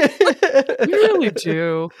 We really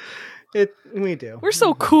do. We do. We're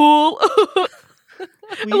so cool. I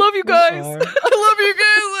love you guys. are. I love you guys.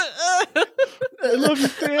 I love you,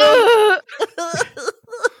 Sam.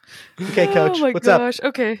 Okay, coach. Oh my What's gosh.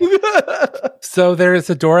 Okay. So there is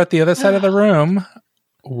a door at the other side of the room.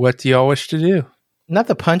 What do y'all wish to do? Not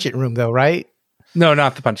the punch it room, though, right? No,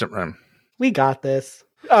 not the punch-up room. We got this.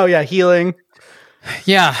 Oh, yeah, healing.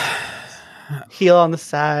 Yeah. Heal on the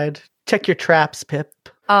side. Check your traps, Pip.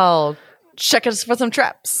 Oh, check us for some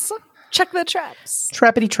traps. Check the traps.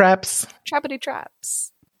 Trappity traps. Trappity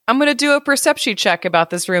traps. I'm going to do a perception check about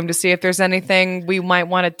this room to see if there's anything we might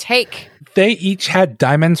want to take. They each had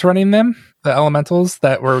diamonds running them, the elementals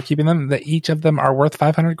that were keeping them. That each of them are worth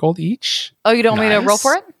 500 gold each. Oh, you don't want me to roll Nice.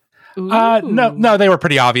 for it? No, they were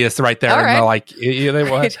pretty obvious right there. All And right. they're like, they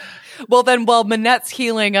were. Well, then, while Manette's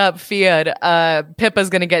healing up Fiat, Pippa's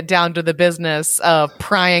going to get down to the business of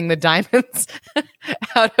prying the diamonds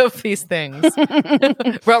out of these things.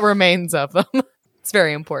 What remains of them. It's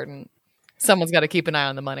very important. Someone's got to keep an eye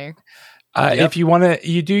on the money. If you want to,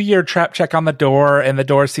 you do your trap check on the door, and the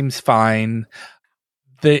door seems fine.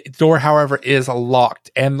 The door, however, is locked,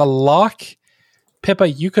 and the lock, Pippa,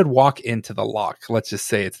 you could walk into the lock. Let's just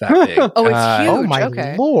say it's that big. Oh, it's huge. Oh my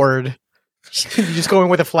Okay. lord. You just going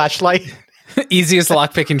with a flashlight? Easiest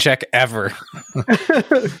lockpicking check ever.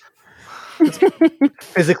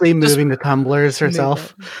 Physically moving the tumblers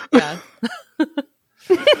herself. Yeah.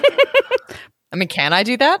 I mean, can I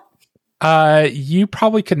do that? You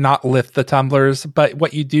probably could not lift the tumblers, but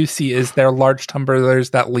what you do see is they're large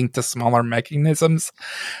tumblers that link to smaller mechanisms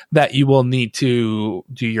that you will need to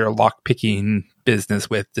do your lock picking business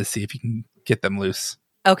with to see if you can get them loose.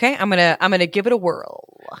 Okay, I'm gonna give it a whirl.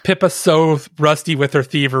 Pippa's so rusty with her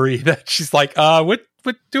thievery that she's like, what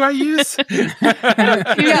do I use?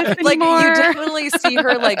 Yeah, like you definitely see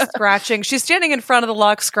her like scratching. She's standing in front of the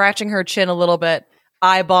lock, scratching her chin a little bit,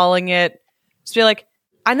 eyeballing it. Just be like,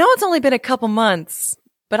 I know it's only been a couple months,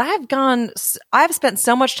 but I've spent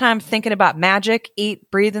so much time thinking about magic,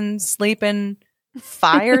 eat, breathing, sleeping,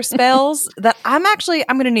 fire spells that I'm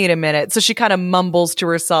going to need a minute. So she kind of mumbles to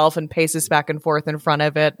herself and paces back and forth in front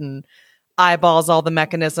of it and eyeballs all the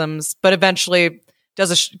mechanisms, but eventually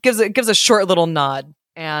gives a short little nod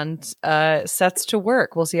and sets to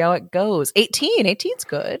work. We'll see how it goes. 18's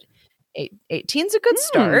good. 18's a good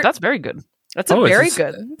start. That's very good. That's a Oh, very it's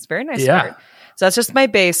good. It's a very nice Yeah. start. So that's just my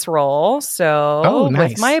base roll. So Oh,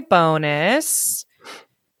 nice. with my bonus,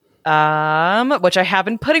 which I have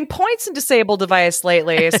been putting points in disable device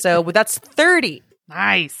lately. So that's 30.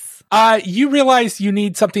 Nice. You realize you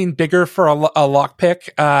need something bigger for a lockpick.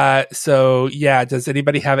 So yeah, does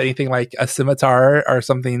anybody have anything like a scimitar or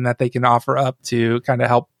something that they can offer up to kind of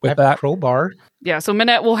help with that? Crowbar. Yeah, so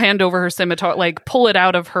Minette will hand over her scimitar, like pull it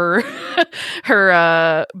out of her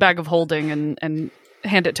her bag of holding and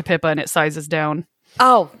hand it to Pippa, and it sizes down.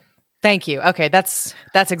 Oh, thank you. Okay, that's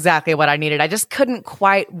exactly what I needed. I just couldn't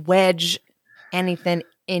quite wedge anything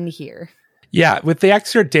in here. Yeah, with the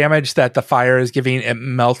extra damage that the fire is giving, it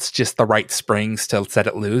melts just the right springs to set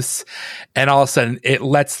it loose. And all of a sudden, it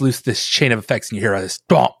lets loose this chain of effects, and you hear this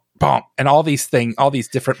bump, bump, and all these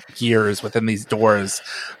different gears within these doors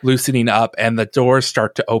loosening up, and the doors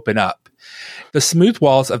start to open up. The smooth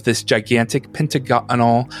walls of this gigantic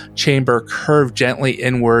pentagonal chamber curve gently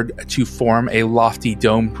inward to form a lofty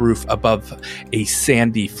domed roof above a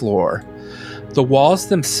sandy floor. The walls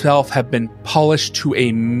themselves have been polished to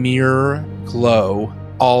a mirror glow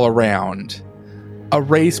all around. A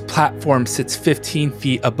raised platform sits 15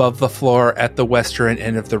 feet above the floor at the western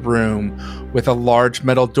end of the room, with a large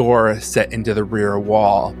metal door set into the rear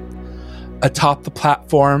wall. Atop the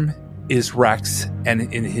platform is Rex and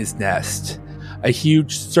in his nest. A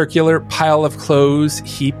huge circular pile of clothes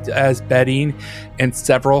heaped as bedding and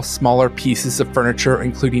several smaller pieces of furniture,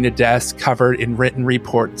 including a desk covered in written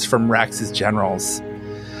reports from Rex's generals.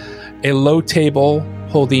 A low table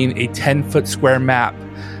holding a 10-foot square map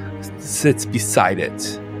sits beside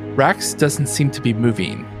it. Rex doesn't seem to be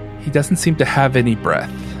moving. He doesn't seem to have any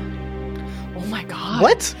breath. Oh my god.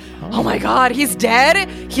 What? Oh my god, he's dead?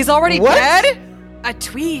 He's already dead? A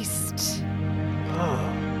twist.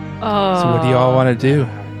 So what do you all want to do?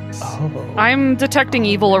 I'm detecting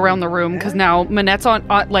evil around the room because now Minette's on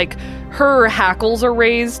like her hackles are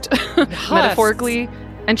raised metaphorically,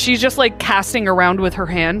 and she's just like casting around with her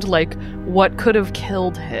hand like what could have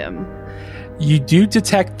killed him. You do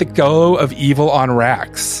detect the glow of evil on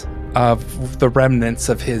Rex, of the remnants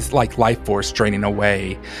of his like life force draining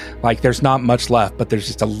away. Like there's not much left, but there's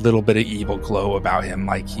just a little bit of evil glow about him.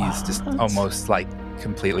 Like he's just almost like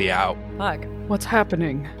completely out. Fuck. What's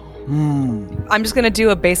happening? I'm just going to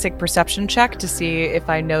do a basic perception check to see if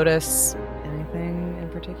I notice anything in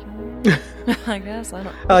particular. I guess. I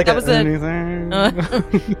don't. I like that was anything.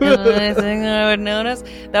 anything that I would notice.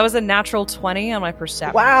 That was a natural 20 on my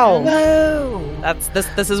perception. Wow. That's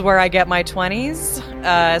this is where I get my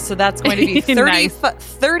 20s. So that's going to be 30, Nice.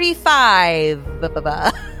 35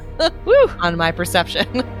 on my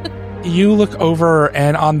perception. You look over,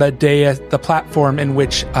 and on the platform in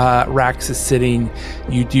which Rax is sitting,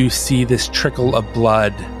 you do see this trickle of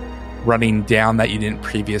blood running down that you didn't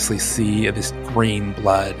previously see, this green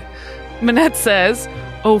blood. Minette says,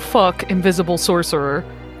 "Oh fuck, invisible sorcerer,"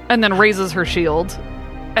 and then raises her shield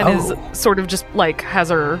and is sort of just like has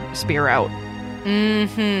her spear out.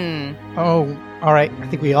 Mm-hmm. Oh, all right. I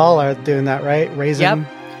think we all are doing that, right? Raising Yep.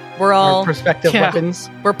 We're all our perspective weapons.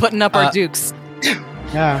 we're putting up our dukes.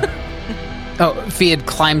 Yeah. Oh, Fiat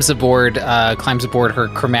climbs aboard her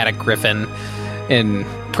chromatic griffin in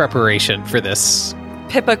preparation for this.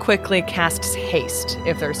 Pippa quickly casts haste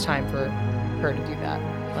if there's time for her to do that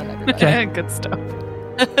on everybody. Good stuff.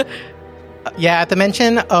 Yeah, at the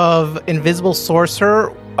mention of invisible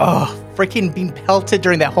sorcerer, freaking being pelted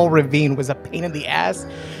during that whole ravine was a pain in the ass.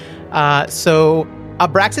 So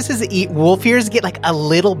Abraxas's wolf ears get like a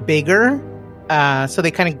little bigger. So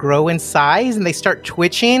they kind of grow in size and they start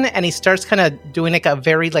twitching, and he starts kind of doing like a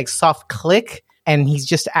very like soft click, and he's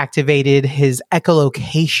just activated his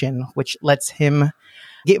echolocation, which lets him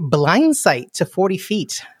get blind sight to 40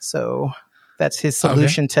 feet. So that's his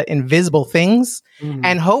solution to invisible things.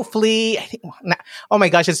 And hopefully, oh my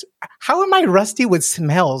gosh, how am I rusty with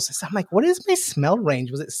smells? So I'm like, what is my smell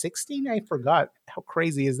range? Was it 16? I forgot. How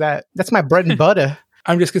crazy is that? That's my bread and butter.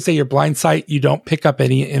 I'm just going to say your blind sight, you don't pick up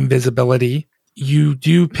any invisibility. You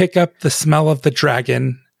do pick up the smell of the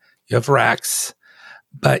dragon of Rax.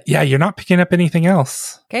 But yeah, you're not picking up anything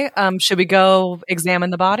else. Okay, should we go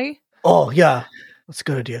examine the body? Oh, yeah. That's a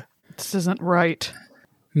good idea. This isn't right.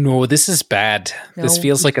 No, this is bad. This No,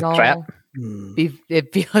 feels like a no. trap.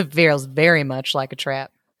 It feels very much like a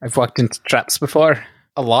trap. I've walked into traps before.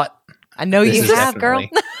 A lot. I know This you is have, girl.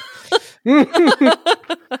 Illusion.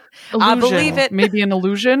 I believe it. Maybe an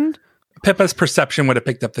illusion. Pippa's perception would have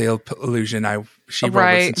picked up the illusion. She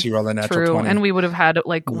rolled it since she rolled a natural True. 20. And we would have had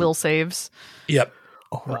like will saves. Yep.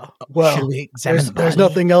 Well, should we examine the there's body?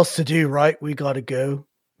 nothing else to do, right? We got to go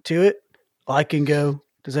to it. I can go.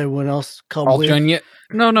 Does everyone else come I'll with? join you.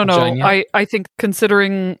 No. join you. I think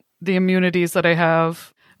considering the immunities that I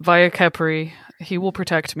have via Kepri, he will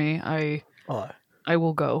protect me. I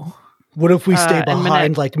will go. What if we stay and behind,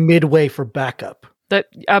 Minette. like midway for backup? That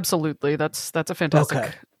absolutely. That's a fantastic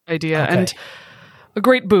Okay. idea Okay. and a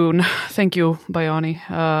great boon. Thank you,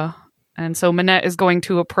 Biani. And so Minette is going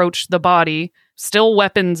to approach the body, still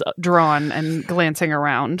weapons drawn and glancing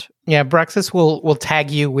around. Yeah, Braxis will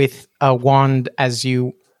tag you with a wand as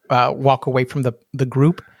you walk away from the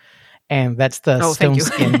group, and that's the Oh, thank you.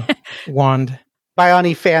 stone skin wand.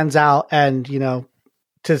 Biani fans out and, to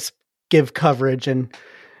give coverage, and,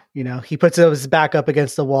 he puts his back up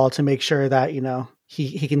against the wall to make sure that,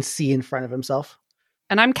 he can see in front of himself.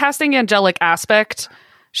 And I'm casting Angelic Aspect.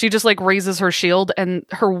 She just like raises her shield and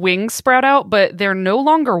her wings sprout out, but they're no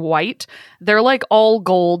longer white. They're like all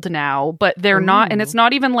gold now, but they're not, and it's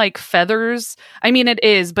not even like feathers. I mean, it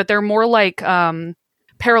is, but they're more like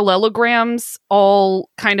parallelograms, all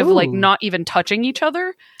kind of like not even touching each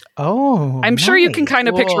other. Oh, I'm sure you can nice. kind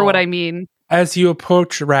of picture what I mean. As you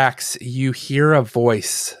approach Rax, you hear a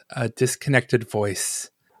voice, a disconnected voice.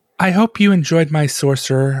 I hope you enjoyed my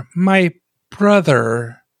sorcerer. My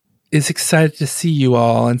brother is excited to see you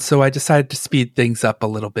all, and so I decided to speed things up a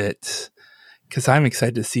little bit because I'm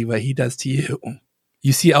excited to see what he does to you.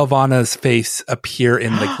 You see Elvana's face appear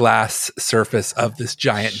in the glass surface of this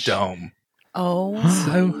giant dome. Oh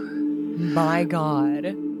So, my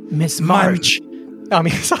God. Miss March. I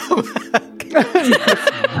mean,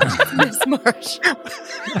 Miss Marsh.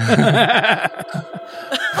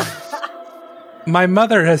 my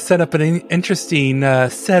mother has set up an interesting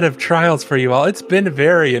set of trials for you all. It's been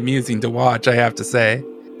very amusing to watch, I have to say.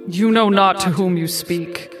 You know not to whom you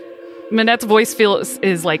speak. Minette's voice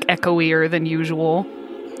is like echoier than usual.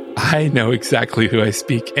 I know exactly who I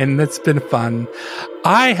speak, and it's been fun.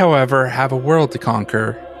 I, however, have a world to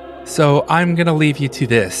conquer, so I'm going to leave you to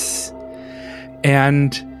this.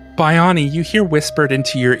 And, Biani, you hear whispered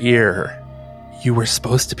into your ear, you were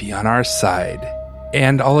supposed to be on our side.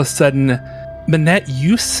 And all of a sudden, Minette,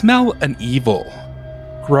 you smell an evil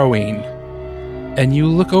growing, and you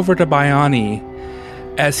look over to Biani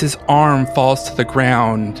as his arm falls to the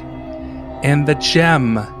ground, and the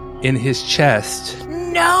gem in his chest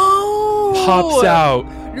pops out,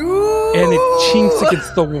 and it chinks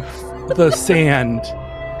against the sand,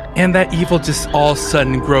 and that evil just all of a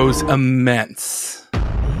sudden grows immense.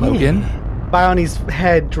 Logan? Biani's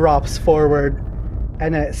head drops forward,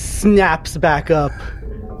 and it snaps back up,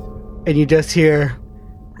 and you just hear...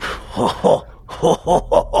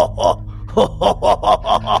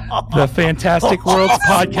 The Fantastic Worlds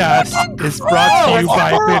podcast is brought to you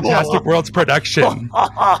by Fantastic Worlds Production.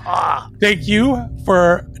 Thank you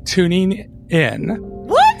for tuning in.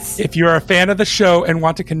 What? If you're a fan of the show and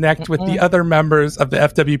want to connect with the other members of the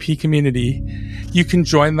FWP community, you can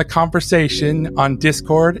join the conversation on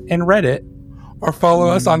Discord and Reddit, or follow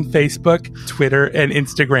us on Facebook, Twitter, and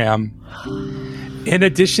Instagram. In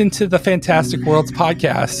addition to the Fantastic Worlds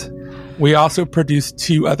podcast, we also produce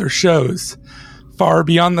 2 other shows. Far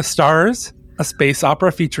Beyond the Stars, a space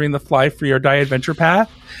opera featuring the Fly Free or Die adventure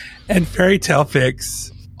path, and Fairy Tale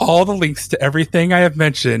Fix. All the links to everything I have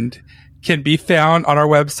mentioned can be found on our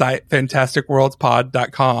website,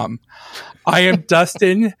 fantasticworldspod.com. I am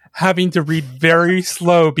Dustin, having to read very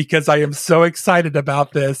slow because I am so excited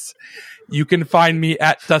about this. You can find me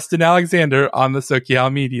at Dustin Alexander on the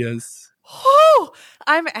social medias. Oh,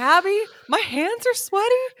 I'm Abby. My hands are sweaty.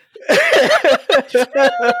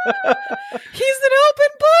 He's an open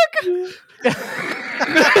book.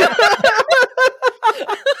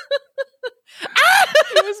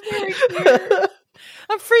 It was very clear.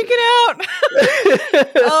 I'm freaking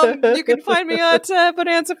out. You can find me at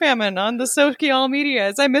Bonanza Famine on the social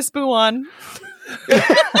medias. I miss Buon.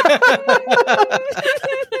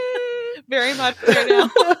 Very much right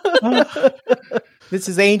now. This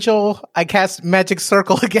is Angel. I cast Magic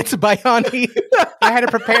Circle against Biani. I had it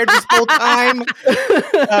prepared this whole time.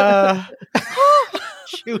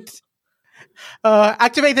 Shoot.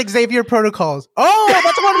 Activate the Xavier protocols. Oh,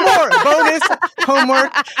 that's one more. Bonus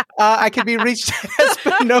homework. I can be reached at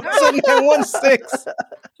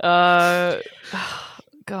Spinoza916.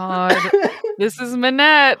 God. This is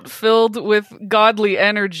Minette, filled with godly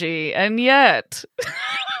energy, and yet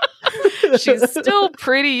she's still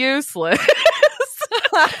pretty useless.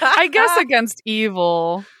 I guess against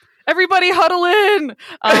evil. Everybody huddle in.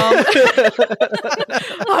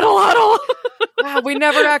 Huddle. Wow, we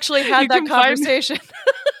never actually had that conversation.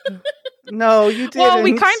 No, you didn't. Well,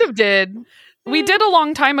 we kind of did. We did a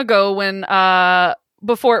long time ago when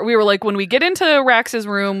before we were like, when we get into Rax's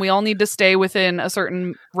room, we all need to stay within a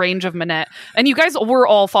certain range of Minette. And you guys were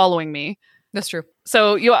all following me. That's true.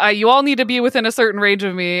 So you all need to be within a certain range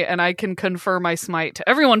of me, and I can confer my smite to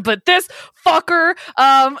everyone. But this fucker,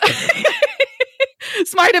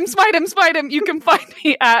 smite him. You can find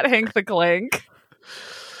me at Hank the Clank.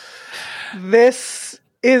 This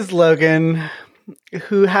is Logan,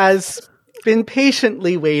 who has been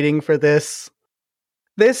patiently waiting for this.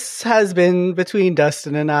 This has been between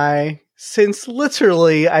Dustin and I since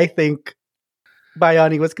literally, I think,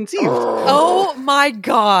 Bayani was conceived. Oh my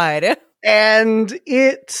god. And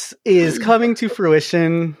it is coming to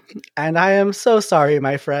fruition, and I am so sorry,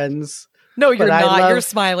 my friends. No, you're But not. You're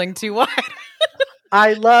smiling too wide.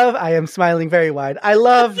 I am smiling very wide. I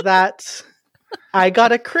love that I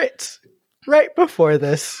got a crit right before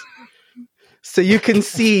this. So you can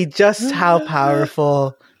see just how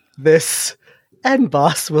powerful this end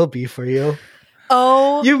boss will be for you.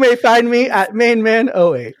 Oh. You may find me at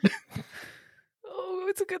mainman08. Oh,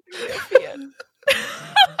 it's a good thing we have Fian.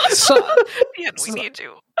 So, Fian, we need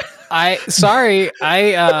you. I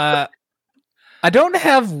don't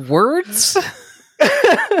have words.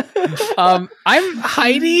 I'm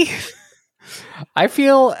Heidi. I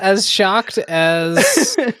feel as shocked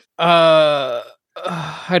as I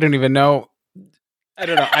don't even know. I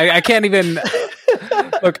don't know. I can't even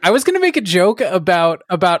look. I was gonna make a joke about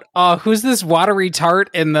who's this watery tart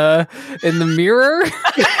in the mirror.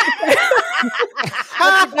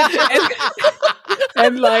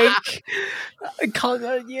 and like,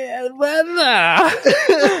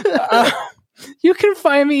 you can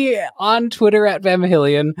find me on Twitter at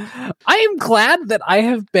Vamahillion. I am glad that I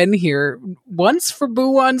have been here once for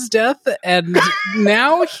Buwan's death and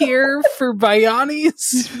now here for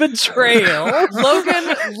Bayani's betrayal.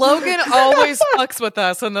 Logan always fucks with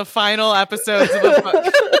us in the final episodes of the book.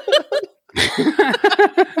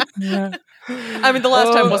 Yeah. I mean, the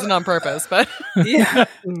last time wasn't on purpose, but yeah.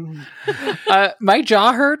 My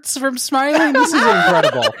jaw hurts from smiling. This is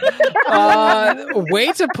incredible.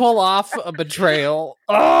 Way to pull off a betrayal.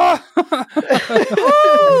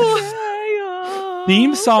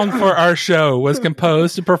 Theme song for our show was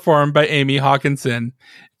composed and performed by Amy Hawkinson.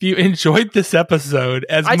 If you enjoyed this episode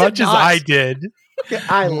as much as I did,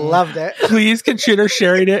 I loved it. please consider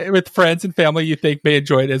sharing it with friends and family you think may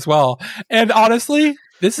enjoy it as well. And honestly,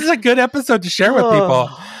 this is a good episode to share with people.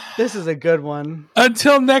 This is a good one.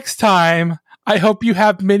 Until next time, I hope you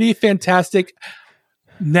have many fantastic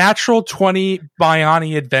natural 20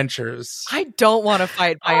 Bayani adventures. I don't want to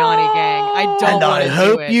fight Bayani gang. I don't And want I to do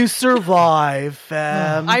hope it. you survive,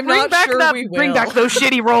 fam. I'm Bring not back sure that. we will. Bring back those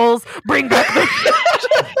shitty rolls. Bring back those.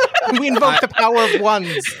 We invoke the power of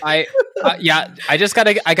ones. I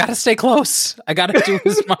gotta stay close. I gotta do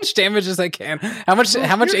as much damage as I can. How much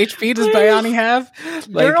HP does Bayani have?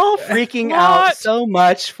 You're all freaking out so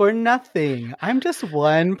much for nothing. I'm just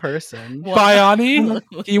one person. Bayani,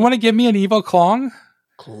 do you want to give me an evil Klong?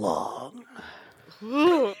 Klong.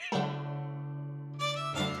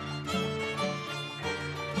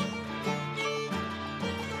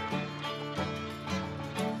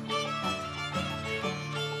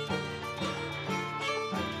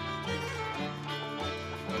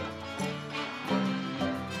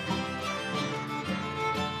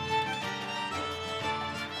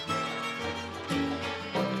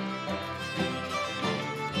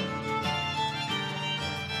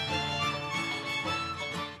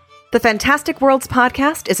 The Fantastic Worlds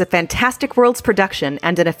podcast is a Fantastic Worlds production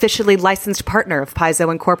and an officially licensed partner of Paizo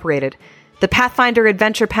Incorporated. The Pathfinder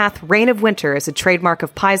Adventure Path Reign of Winter is a trademark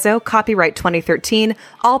of Paizo, copyright 2013.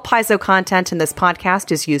 All Paizo content in this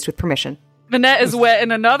podcast is used with permission. Manette is wet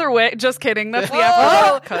in another way. Just kidding. That's the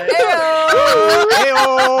after cut.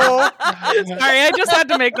 Sorry, I just had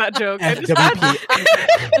to make that joke. I just had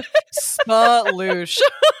to. Spa-loosh.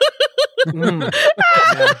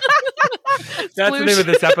 That's the name of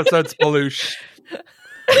this episode, Spa-loosh.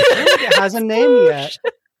 It has a name yet.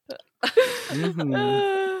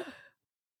 Mm-hmm.